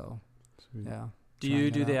 So, Sweet. Yeah. Do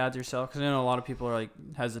you do the ads yourself? Because I know a lot of people are like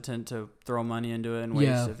hesitant to throw money into it and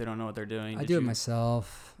waste if they don't know what they're doing. I do it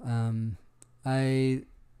myself. I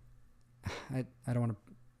don't want to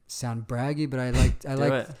sound braggy, but I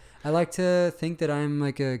like to think that I'm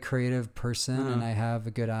like a creative person and I have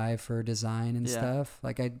a good eye for design and stuff.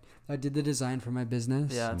 Like I did the design for my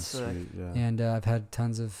business. Yeah, it's sick. And I've had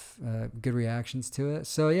tons of good reactions to it.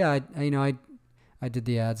 So yeah, I did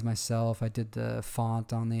the ads myself. I did the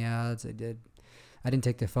font on the ads. I didn't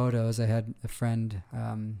take the photos. I had a friend,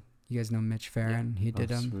 you guys know Mitch Farron. He did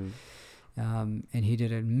them. And he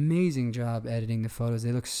did an amazing job editing the photos.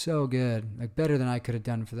 They look so good, like better than I could have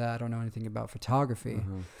done for that. I don't know anything about photography,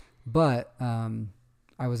 but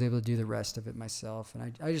I was able to do the rest of it myself,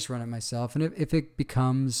 and I just run it myself. And if it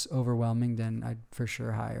becomes overwhelming, then I'd for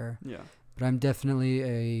sure hire. Yeah. But I'm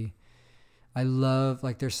definitely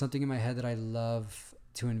there's something in my head that I love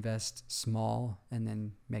to invest small and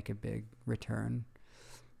then make a big return.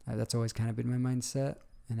 That's always kind of been my mindset,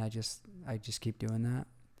 and I just keep doing that.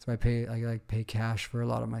 So I pay cash for a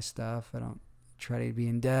lot of my stuff. I don't try to be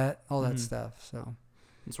in debt, all that stuff. So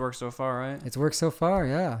it's worked so far, right? It's worked so far,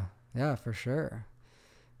 yeah, for sure.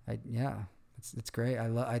 It's great.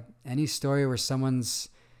 I any story where someone's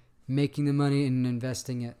making the money and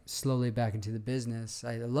investing it slowly back into the business,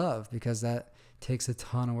 I love, because that takes a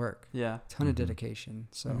ton of work, a ton of dedication.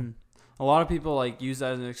 So. A lot of people like use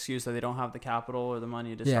that as an excuse that they don't have the capital or the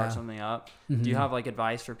money to start something up. Do you have like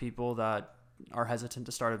advice for people that are hesitant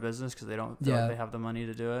to start a business because they don't feel like they have the money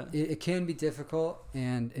to do it? It can be difficult,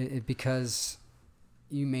 and because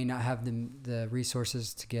you may not have the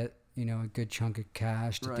resources to get a good chunk of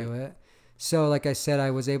cash to do it. So like I said,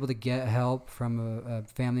 I was able to get help from a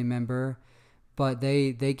family member, but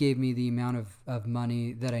they gave me the amount of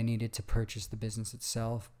money that I needed to purchase the business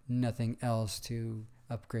itself, nothing else to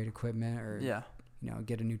upgrade equipment or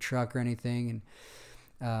get a new truck or anything.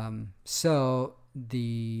 And so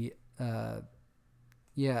the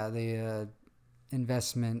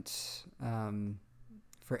investment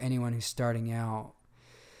for anyone who's starting out,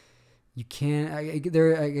 you can I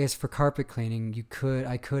guess for carpet cleaning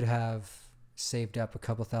I could have saved up a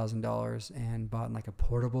couple $1,000s and bought like a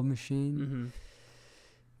portable machine,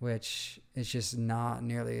 which is just not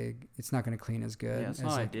nearly, it's not going to clean as good. Yeah, it's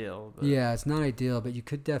not ideal. But it's not ideal, but you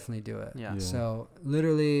could definitely do it. Yeah. So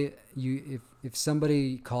literally, if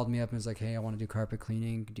somebody called me up and was like, hey, I want to do carpet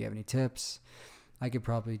cleaning, do you have any tips? I could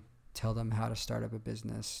probably tell them how to start up a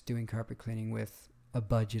business doing carpet cleaning with a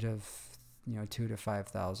budget of $2,000 to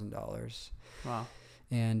 $5,000. Wow.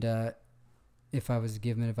 And if I was to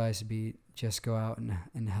give them advice, it'd be just go out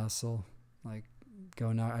and hustle, like.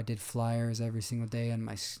 I did flyers every single day, and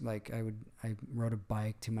I rode a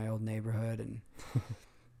bike to my old neighborhood, and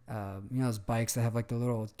those bikes that have like the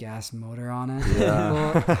little gas motor on it. Yeah.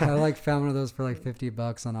 Well, I like found one of those for like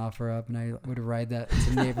 $50 on OfferUp, and I would ride that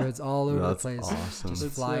to neighborhoods all over the place. Awesome. Just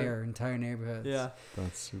That's fly sick. our entire neighborhoods. Yeah.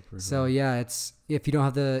 That's super So cool. yeah, it's if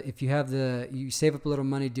you save up a little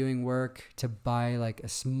money doing work to buy like a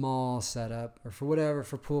small setup or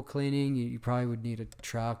for pool cleaning, you probably would need a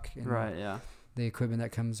truck and Right. Yeah. the equipment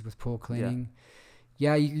that comes with pool cleaning.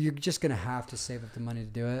 Yeah, you're just gonna have to save up the money to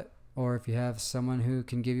do it, or if you have someone who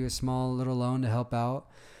can give you a small little loan to help out.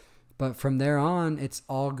 But from there on, it's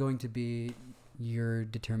all going to be your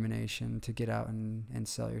determination to get out and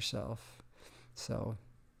sell yourself. So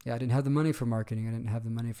yeah, I didn't have the money for marketing. I didn't have the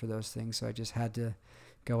money for those things. So I just had to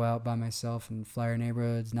go out by myself and fly our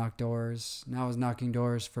neighborhoods, knock doors. Now I was knocking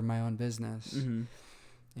doors for my own business. Mm-hmm.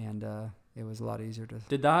 And it was a lot easier to...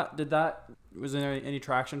 Was there any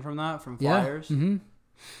traction from that, from Yeah. flyers? Mm-hmm.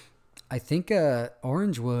 I think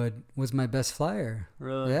Orangewood was my best flyer.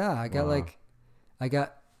 Really? Yeah, I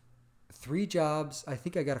got 3 jobs. I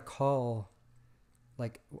think I got a call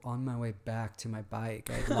like on my way back to my bike.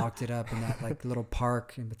 I locked it up in that like little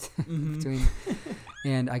park in between.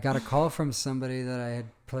 And I got a call from somebody that I had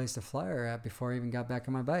placed a flyer at before I even got back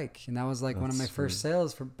on my bike. And that was like one of my first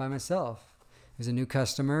sales by myself. It was a new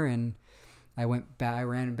customer, and I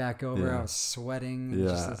ran back over. Yeah. I was sweating. Yeah.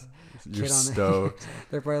 Just this You're kid on stoked.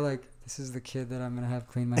 They're probably like, this is the kid that I'm going to have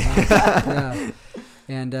clean my house. Yeah.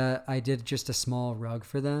 And I did just a small rug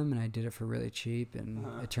for them, and I did it for really cheap, and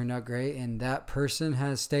it turned out great. And that person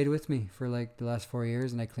has stayed with me for like the last 4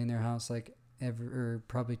 years, and I clean their house like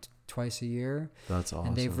probably twice a year. That's awesome.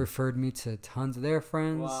 And they've referred me to tons of their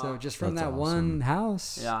friends. Wow. So just from That's that awesome. one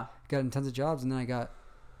house, Yeah. gotten tons of jobs, and then I got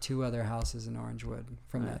 2 other houses in Orangewood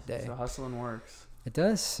from that day. So hustling works. It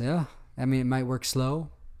does, yeah. I mean, it might work slow,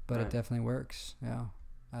 but Right. it definitely works. Yeah,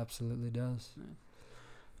 absolutely does.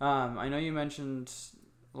 I know you mentioned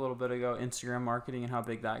a little bit ago Instagram marketing and how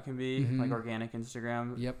big that can be, Mhm. like organic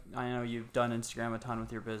Instagram. Yep. I know you've done Instagram a ton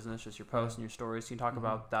with your business, just your posts and your stories. Can you talk Mhm.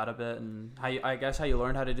 about that a bit, and how you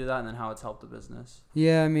learned how to do that, and then how it's helped the business?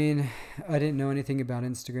 Yeah, I mean, I didn't know anything about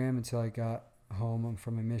Instagram until I got home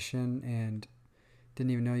from a mission, and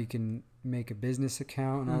didn't even know you can make a business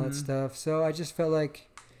account and all that Mhm. stuff. So I just felt like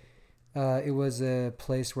it was a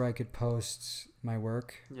place where I could post my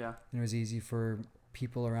work, Yeah. and it was easy for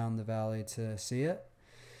people around the valley to see it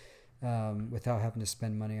without having to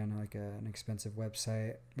spend money on like an expensive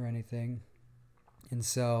website or anything. And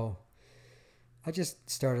so I just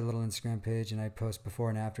started a little Instagram page, and I post before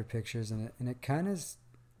and after pictures, and it kind of is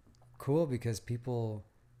cool because people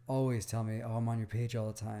always tell me, "Oh, I'm on your page all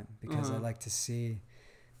the time," because I like to see,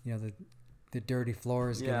 the dirty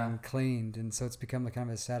floors getting cleaned, and so it's become a kind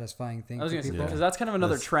of a satisfying thing I was for gonna say, people. because that's kind of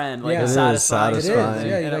another It's- trend, like Yeah. a It is satisfying. It is, satisfying.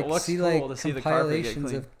 yeah. You And it like looks see cool like to see the carpet get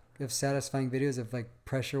compilations clean. of satisfying videos of like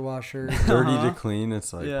pressure washers. Dirty Uh-huh. to clean.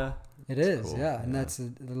 It's like Yeah. It is, cool, yeah, and yeah. that's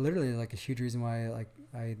literally like a huge reason why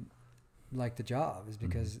I like the job, is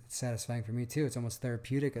because it's satisfying for me too. It's almost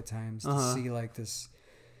therapeutic at times to see like this,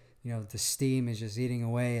 the steam is just eating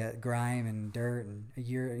away at grime and dirt, and a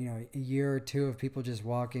year or two of people just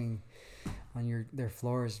walking on their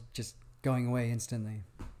floors just going away instantly.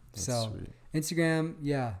 That's So sweet. Instagram,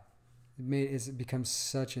 yeah, it's become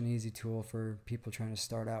such an easy tool for people trying to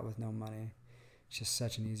start out with no money. It's just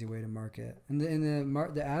such an easy way to market, and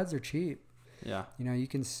the ads are cheap. Yeah. You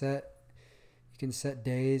can set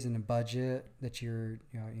days and a budget that you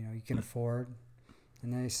can afford,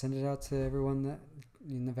 and they send it out to everyone that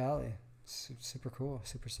in the valley. It's super cool,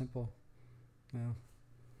 super simple. Yeah.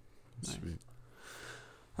 Nice. Sweet.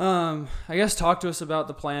 I guess talk to us about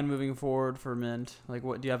the plan moving forward for Mint. Like,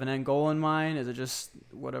 what do you have an end goal in mind? Is it just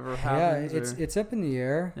whatever happens? Yeah, it's up in the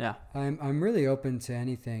air. Yeah. I'm really open to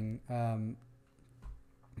anything.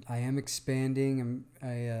 I am expanding.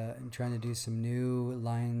 I'm trying to do some new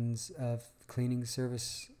lines of cleaning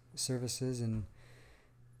services, and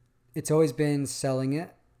it's always been selling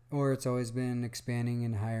it, or it's always been expanding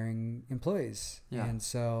and hiring employees. Yeah. And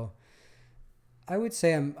so I would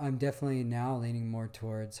say I'm definitely now leaning more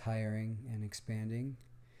towards hiring and expanding,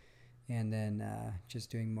 and then just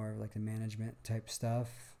doing more of like the management type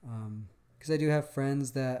stuff. Because I do have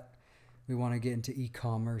friends that we want to get into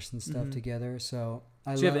e-commerce and stuff together. So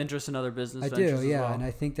you have interest in other business I ventures do, as yeah, well? and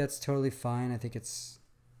I think that's totally fine. I think it's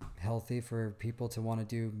healthy for people to want to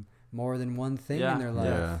do more than one thing in their life.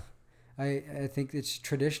 Yeah. I think it's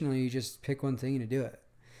traditionally you just pick one thing and you do it.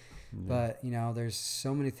 Yeah. But there's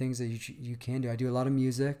so many things that you can do. I do a lot of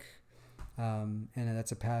music, and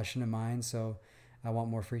that's a passion of mine. So I want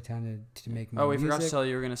more free time to make more music. Forgot to tell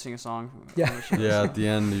you were gonna sing a song. Yeah. Yeah, at the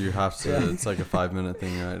end you have to. Yeah. It's like a 5-minute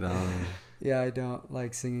thing right now. Yeah, I don't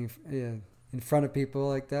like singing. Yeah, in front of people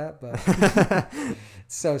like that, but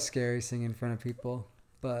it's so scary singing in front of people.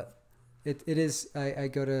 But it is. I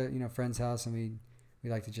go to friend's house and we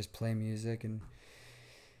like to just play music and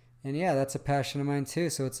yeah, that's a passion of mine too.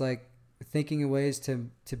 So it's like thinking of ways to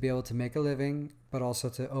be able to make a living, but also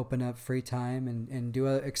to open up free time and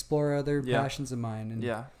explore other passions of mine. And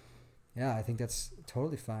yeah, I think that's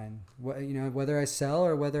totally fine. Whether I sell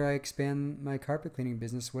or whether I expand my carpet cleaning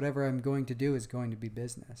business, whatever I'm going to do is going to be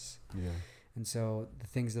business. Yeah. And so the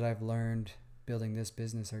things that I've learned building this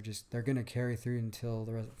business they're going to carry through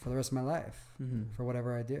for the rest of my life, for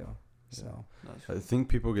whatever I do. So I think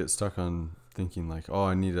people get stuck on thinking like, oh,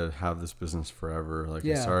 I need to have this business forever. Like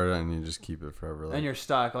I started, I need to just keep it forever. Like, and you're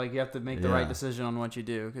stuck. Like you have to make the right decision on what you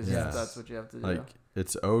do because that's what you have to do. Like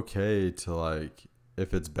it's okay to like,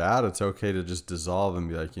 if it's bad, it's okay to just dissolve and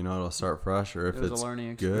be like, I'll start fresh. Or if it's a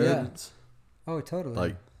learning good, experience. Oh, totally.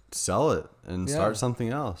 Like sell it and start something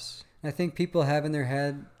else. I think people have in their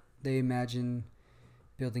head, they imagine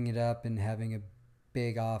building it up and having a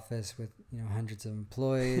big office with hundreds of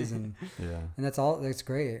employees and and that's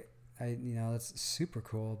great. That's super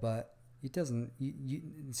cool, but it doesn't you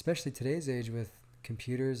especially today's age with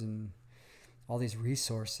computers and all these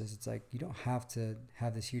resources, it's like you don't have to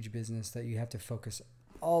have this huge business that you have to focus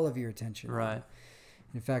all of your attention on.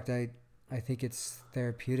 In fact, I think it's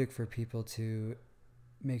therapeutic for people to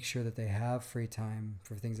make sure that they have free time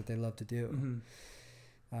for things that they love to do.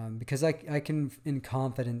 Because I can in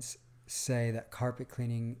confidence say that carpet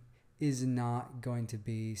cleaning is not going to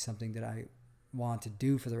be something that I want to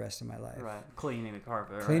do for the rest of my life. Right. Cleaning the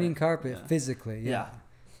carpet. Cleaning carpet physically. Yeah.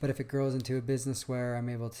 But if it grows into a business where I'm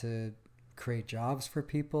able to create jobs for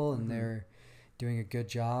people and they're doing a good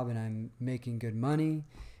job and I'm making good money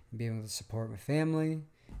and being able to support my family,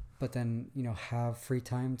 but then, have free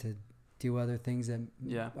time to do other things that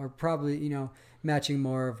are probably, matching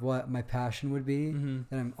more of what my passion would be, then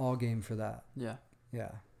I'm all game for that. Yeah.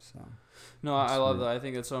 Yeah. So. No, I love that. I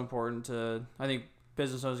think it's so important I think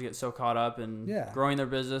business owners get so caught up in growing their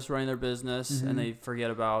business, running their business, and they forget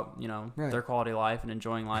about, their quality of life and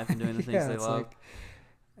enjoying life and doing the things they love. Like,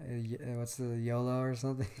 what's the YOLO or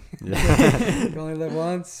something? Yeah. You only live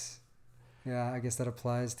once. Yeah, I guess that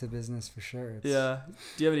applies to business for sure. Do you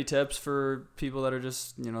have any tips for people that are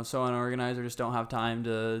just, so unorganized or just don't have time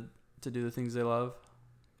to do the things they love?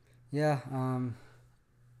 Yeah,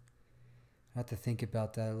 I have to think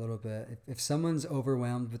about that a little bit. If someone's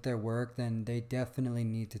overwhelmed with their work, then they definitely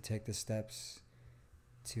need to take the steps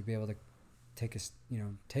to be able to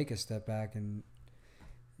take a step back and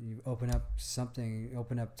you open up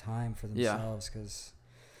time for themselves. Because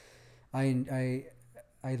I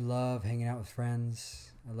love hanging out with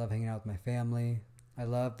friends. I love hanging out with my family. I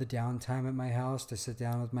love the downtime at my house to sit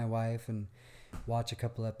down with my wife and watch a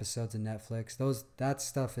couple episodes of Netflix. That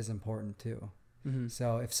stuff is important too.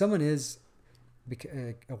 So if someone is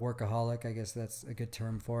a workaholic, I guess that's a good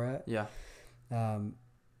term for it. And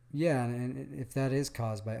if that is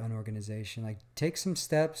caused by unorganization, like take some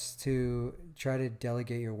steps to try to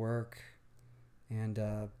delegate your work and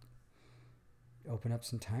open up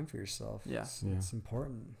some time for yourself. It's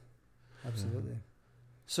important. Absolutely.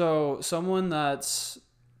 So someone that's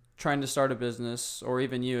trying to start a business, or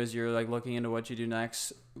even you as you're like looking into what you do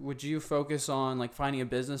next, would you focus on like finding a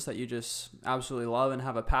business that you just absolutely love and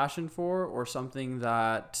have a passion for, or something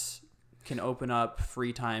that can open up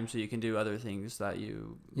free time so you can do other things that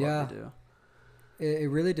you love to do?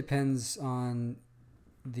 It really depends on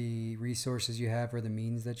the resources you have or the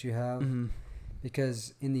means that you have,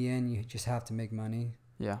 because in the end you just have to make money.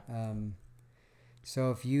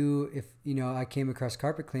 So if I came across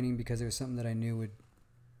carpet cleaning because it was something that I knew would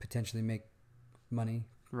potentially make money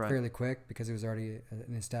fairly quick because it was already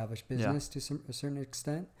an established business to a certain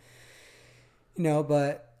extent,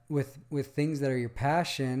 but with things that are your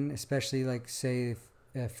passion, especially like say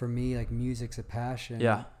for me, like music's a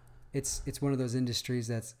passion. It's one of those industries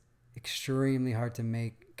that's extremely hard to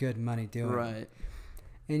make good money doing.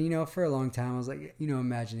 And for a long time I was like,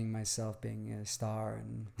 imagining myself being a star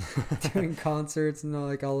and doing concerts and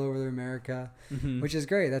all over America, which is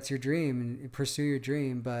great. That's your dream and pursue your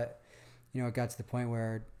dream. But, it got to the point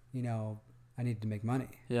where, I needed to make money.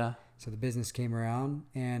 So the business came around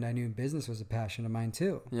and I knew business was a passion of mine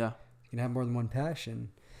too. You can have more than one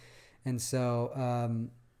passion. And so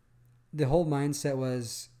the whole mindset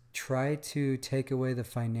was try to take away the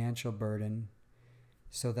financial burden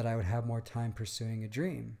so that I would have more time pursuing a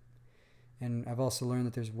dream. And I've also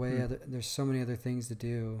learned that there's so many other things to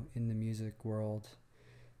do in the music world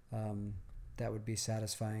that would be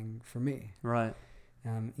satisfying for me.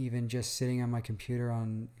 Even just sitting on my computer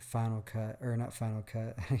on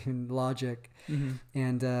Logic,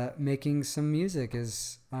 and making some music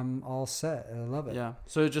I'm all set. I love it. Yeah.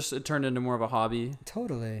 So it turned into more of a hobby.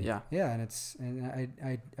 Totally. Yeah. Yeah, and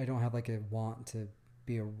I don't have like a want to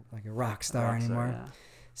be a rock star anymore. Yeah.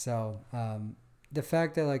 So the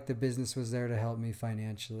fact that like the business was there to help me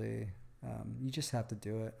financially, you just have to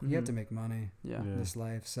do it. You have to make money in this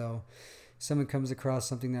life. So someone comes across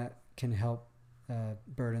something that can help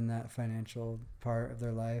burden that financial part of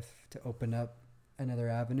their life to open up another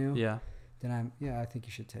avenue, then I think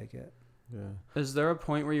you should take it. Yeah. Is there a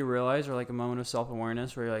point where you realize, or like a moment of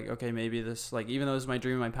self-awareness where you're like, okay, maybe this, like, even though this is my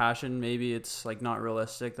dream and my passion, maybe it's like not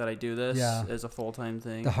realistic that I do this as a full-time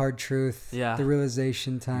thing? The hard truth, the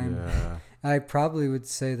realization time. Yeah. I probably would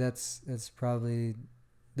say that's probably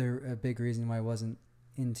a big reason why I wasn't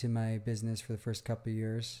into my business for the first couple of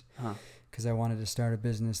years. Because I wanted to start a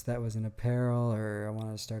business that was in apparel, or I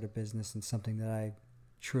wanted to start a business in something that I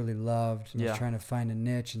truly loved. I was trying to find a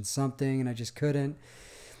niche in something, and I just couldn't.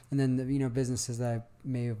 And then the businesses that I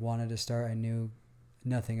may have wanted to start, I knew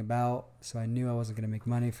nothing about, so I knew I wasn't going to make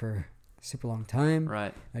money for a super long time.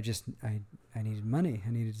 Right. I needed money.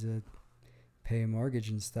 I needed to pay a mortgage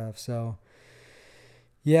and stuff. So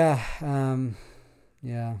it's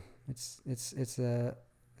a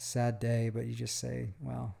sad day, but you just say,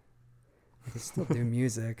 well, I can still do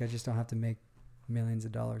music. I just don't have to make millions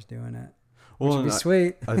of dollars doing it. Which would be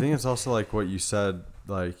sweet. I think it's also like what you said,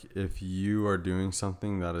 like if you are doing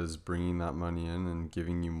something that is bringing that money in and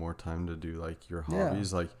giving you more time to do like your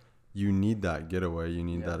hobbies, like you need that getaway, you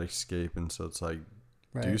need that escape. And so it's like,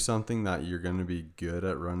 do something that you're going to be good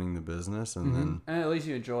at running the business, and then at least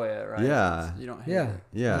you enjoy it, right? Yeah. You don't hate it.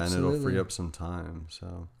 Yeah. Absolutely. And it'll free up some time.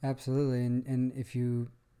 So absolutely. And if you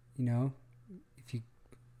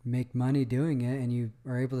make money doing it and you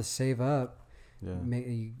are able to save up,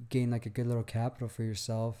 you gain like a good little capital for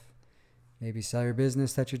yourself, maybe sell your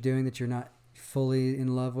business that you're doing that you're not fully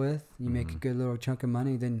in love with, you make a good little chunk of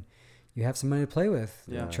money, then you have some money to play with.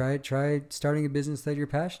 Try starting a business that you're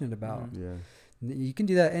passionate about. You can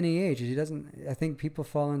do that at any age. I think people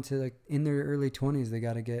fall into like in their early 20s they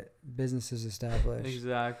got to get businesses established.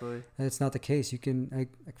 Exactly. And it's not the case. You can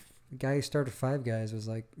the guy who started Five Guys was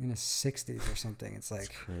like in his 60s or something. It's like, it's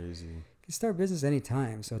crazy. You can start a business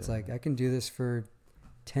anytime. So it's like, I can do this for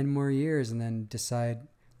 10 more years and then decide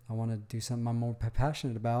I want to do something I'm more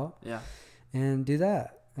passionate about. Yeah. And do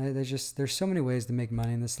that. There's so many ways to make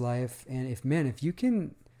money in this life. And if you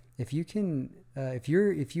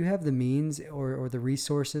have the means or the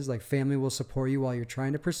resources, like family will support you while you're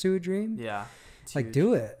trying to pursue a dream. Yeah. Like huge.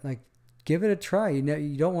 Do it. Like, give it a try.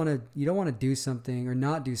 You don't want to do something or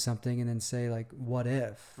not do something and then say like, what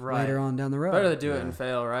if later on down the road. Better to do it and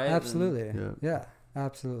fail, right? Absolutely. Yeah,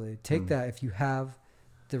 absolutely. Take that if you have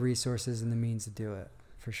the resources and the means to do it,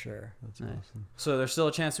 for sure. That's awesome. So there's still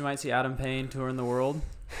a chance we might see Adam Payne touring the world?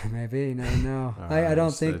 Maybe, you never know. I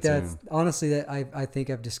don't think that's honestly that I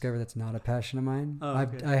think I've discovered that's not a passion of mine.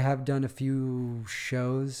 I have done a few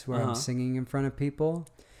shows where I'm singing in front of people,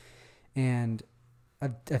 and I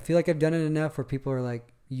feel like I've done it enough where people are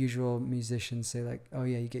like, usual musicians say like, oh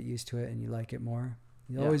yeah, you get used to it and you like it more.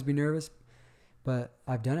 You'll always be nervous, but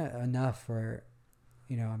I've done it enough where,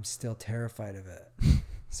 I'm still terrified of it.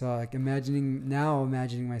 So like imagining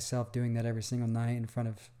myself doing that every single night in front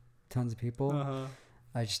of tons of people,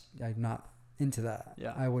 I'm not into that.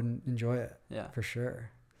 Yeah. I wouldn't enjoy it. Yeah. For sure.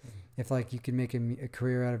 If like you could make a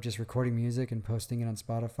career out of just recording music and posting it on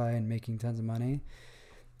Spotify and making tons of money,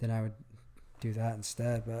 then I would do that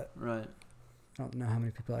instead. But I don't know how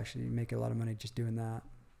many people actually make a lot of money just doing that.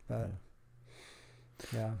 But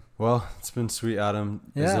yeah. Well, it's been sweet, Adam.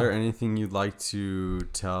 Yeah. Is there anything you'd like to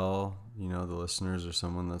tell, the listeners or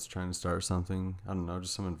someone that's trying to start something? I don't know,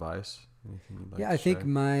 just some advice. Anything you'd like to I think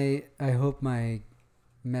share? I hope my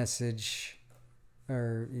message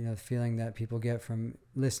or, feeling that people get from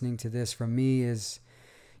listening to this from me is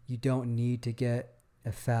you don't need to get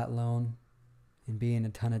a fat loan and be in a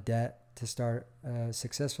ton of debt to start a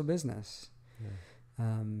successful business.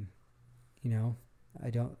 I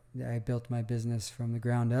built my business from the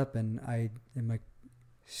ground up and I am like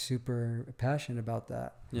super passionate about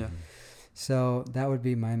that. Yeah. So that would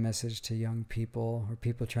be my message to young people or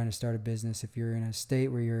people trying to start a business. If you're in a state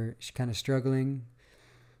where you're kind of struggling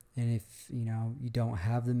and if, you don't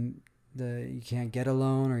have you can't get a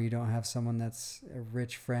loan or you don't have someone that's a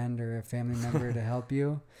rich friend or a family member to help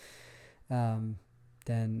you, then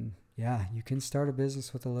you can start a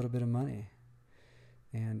business with a little bit of money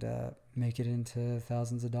and make it into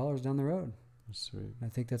thousands of dollars down the road. That's sweet. I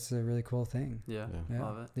think that's a really cool thing. Yeah.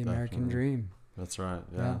 Love it. The American dream. That's right.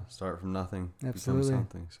 Yeah. Start from nothing. Absolutely. Become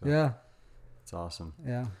something. So Yeah. it's awesome.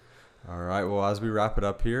 Yeah. All right. Well, as we wrap it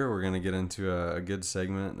up here, we're going to get into a good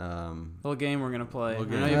segment. Little game we're going to play.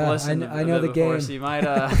 Little I know game. you've listened I a know bit the before, game. so you might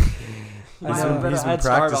He's been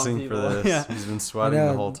practicing for this. Yeah. He's been sweating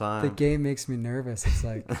the whole time. The game makes me nervous. It's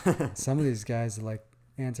like some of these guys like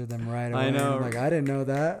answer them right away. I know. I'm like, I didn't know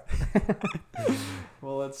that.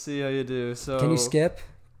 Well, let's see how you do. So Can you skip?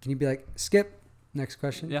 Can you be like, skip? Next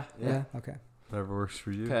question? Yeah. Yeah. Okay. Whatever works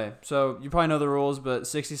for you. Okay, so you probably know the rules, but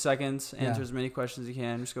 60 seconds, answer Yeah. as many questions as you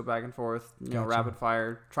can. Just go back and forth, Gotcha. rapid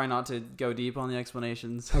fire. Try not to go deep on the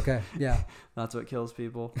explanations. Okay. Yeah. That's what kills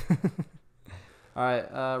people. All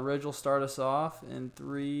right, Ridge will start us off in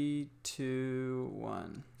 3, 2,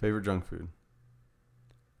 1. Favorite junk food?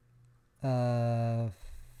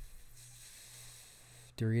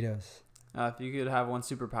 Doritos. If you could have one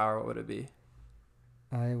superpower, what would it be?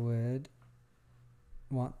 I would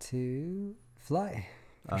want to fly.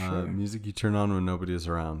 For sure. Music you turn on when nobody is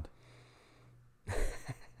around.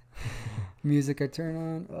 Music I turn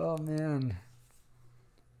on. Oh man.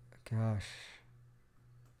 Gosh.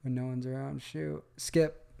 When no one's around, shoot.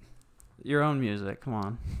 Skip. Your own music. Come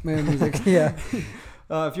on. My own music. Yeah.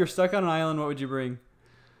 If you're stuck on an island, what would you bring?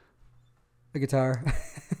 The guitar.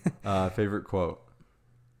 Favorite quote?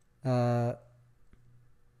 If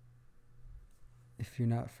you're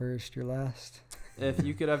not first, you're last. If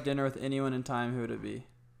you could have dinner with anyone in time, who would it be?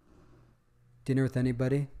 Dinner with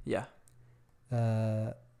anybody? Yeah.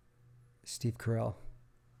 Steve Carell.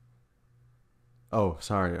 Oh,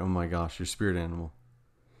 sorry. Oh my gosh, your spirit animal.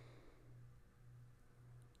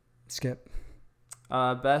 Skip.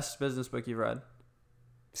 Best business book you've read?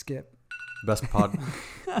 Skip. Best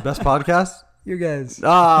podcast? You guys.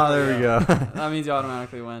 There we go. That means you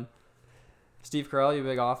automatically win. Steve Carell, you a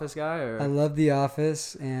big Office guy? Or? I love The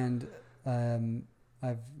Office, and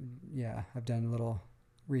I've done a little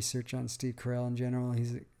research on Steve Carell in general.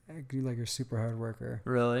 He's like a super hard worker.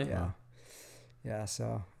 Really? Yeah. Wow. Yeah,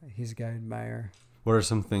 so he's a guy I admire. What are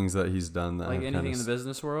some things that he's done that Like have anything kinda in the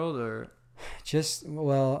business world, or?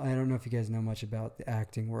 Well, I don't know if you guys know much about the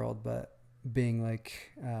acting world, but being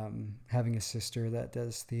like having a sister that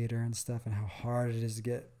does theater and stuff, and how hard it is to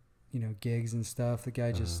get, gigs and stuff. The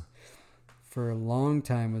guy just for a long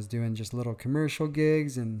time was doing just little commercial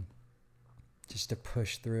gigs and just to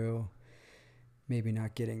push through, maybe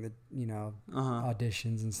not getting the,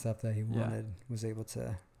 auditions and stuff that he wanted, was able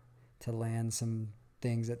to land some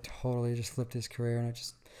things that totally just flipped his career. And it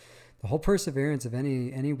just, the whole perseverance of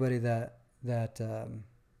anybody that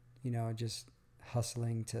just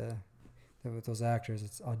hustling with those actors,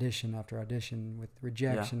 it's audition after audition with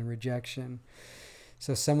rejection and rejection.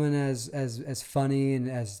 So someone as funny and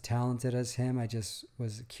as talented as him, I just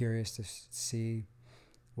was curious to see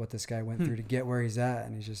what this guy went through to get where he's at,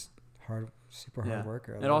 and he's just super hard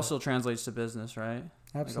worker. It also translates to business, right?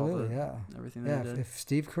 Absolutely, like everything that he did. If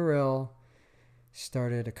Steve Carell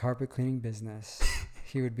started a carpet cleaning business,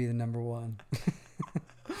 he would be the number one.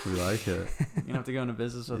 We like it. You're gonna have to go into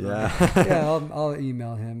business with him. Yeah, I'll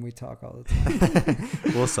email him. We talk all the time.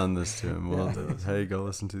 We'll send this to him. Hey, go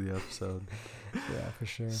listen to the episode. Yeah, for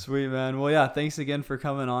sure. Sweet, man. Well, yeah, thanks again for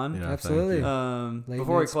coming on. Yeah, absolutely.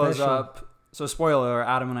 Before we close up, so spoiler,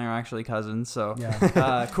 Adam and I are actually cousins, so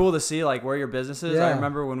cool to see like where your business is. Yeah. I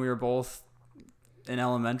remember when we were both in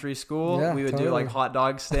elementary school, we would do like totally. hot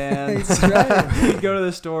dog stands. That's right. We'd go to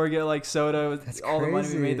the store, get like soda with That's all the money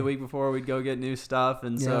we crazy. made the week before. We'd go get new stuff,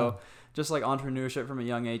 and so just like entrepreneurship from a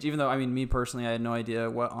young age. Even though, I mean, me personally, I had no idea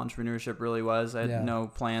what entrepreneurship really was. I had no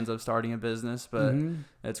plans of starting a business, but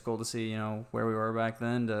it's cool to see, where we were back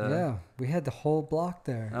then. We had the whole block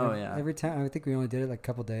there. Oh, yeah. Every time, I think we only did it like a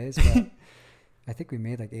couple days, but I think we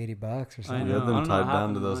made like $80 or I something. You know. had them I don't know tied what down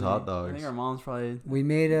happened to those money. hot dogs. I think our mom's probably. We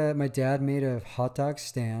my dad made a hot dog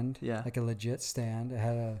stand. Yeah. Like a legit stand. It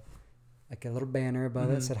had a little banner above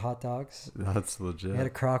it that said hot dogs. That's legit. It had a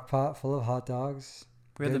crock pot full of hot dogs.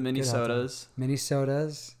 We had the mini sodas. Mini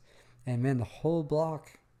sodas. And man, the whole block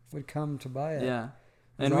would come to buy it. Yeah.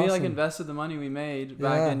 It And was we like awesome. invested the money we made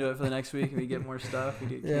back into it for the next week, and we get more stuff. We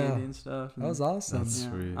get candy and stuff. And That was awesome. That's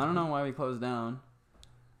sweet. I don't know why we closed down.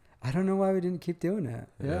 I don't know why we didn't keep doing it.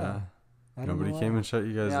 Yeah. I don't Nobody know came why. and shut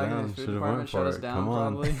you guys Yeah, down. the food Should have department went shut for us it. down Come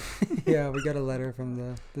on. probably. Yeah, we got a letter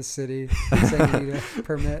from the city saying you need a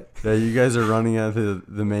permit. Yeah, you guys are running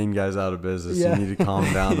the main guys out of business. Yeah. You need to calm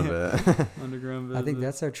down a bit. Underground business. I think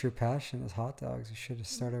that's our true passion is hot dogs. We should have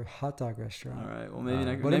started a hot dog restaurant. All right. Well, maybe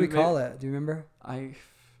next. What did we call it? Do you remember? I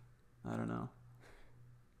don't know.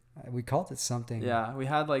 We called it something. Yeah, we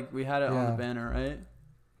had it on the banner, right?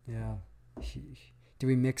 Yeah. Do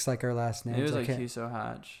we mix like our last names? It was like can't- Huso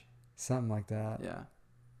Hatch. Something like that. Yeah.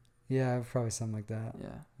 Yeah, probably something like that. Yeah.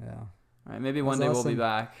 Yeah. All right, maybe That's one day we'll awesome. be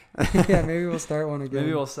back. Yeah, maybe we'll start one again.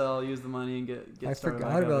 Maybe we'll use the money and get I started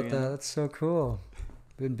back forgot up about again. that. That's so cool.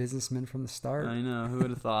 Been businessmen from the start. I know. Who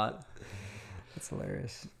would have thought? That's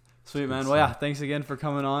hilarious. Sweet, man. Well, yeah, thanks again for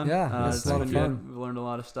coming on. Yeah, it's a lot been of good. fun. We've learned a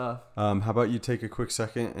lot of stuff. How about you take a quick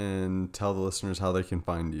second and tell the listeners how they can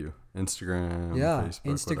find you? Instagram, Yeah, Facebook,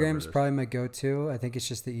 Instagram's whatever probably my go-to. I think it's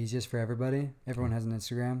just the easiest for everybody. Everyone has an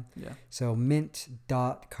Instagram. Yeah. So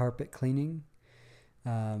mint.carpetcleaning.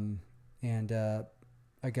 And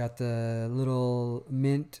I got the little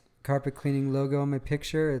mint carpet cleaning logo on my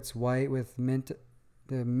picture. It's white with mint.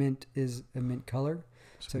 The mint is a mint color.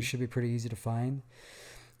 So it should be pretty easy to find.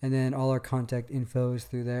 And then all our contact info is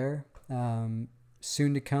through there.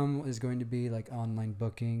 Soon to come is going to be like online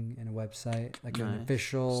booking and a website, like an Nice.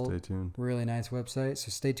 official, Stay tuned. really nice website.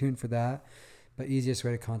 So stay tuned for that. But easiest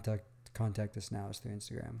way to contact us now is through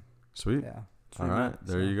Instagram. Sweet. Yeah. All right.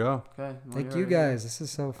 There you go. Okay. Well, Thank you're you already good. guys. This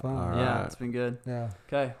is so fun. All Yeah, right. it's been good. Yeah.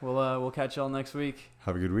 Okay. We'll catch y'all next week.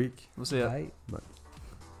 Have a good week. We'll see ya. Bye. Bye.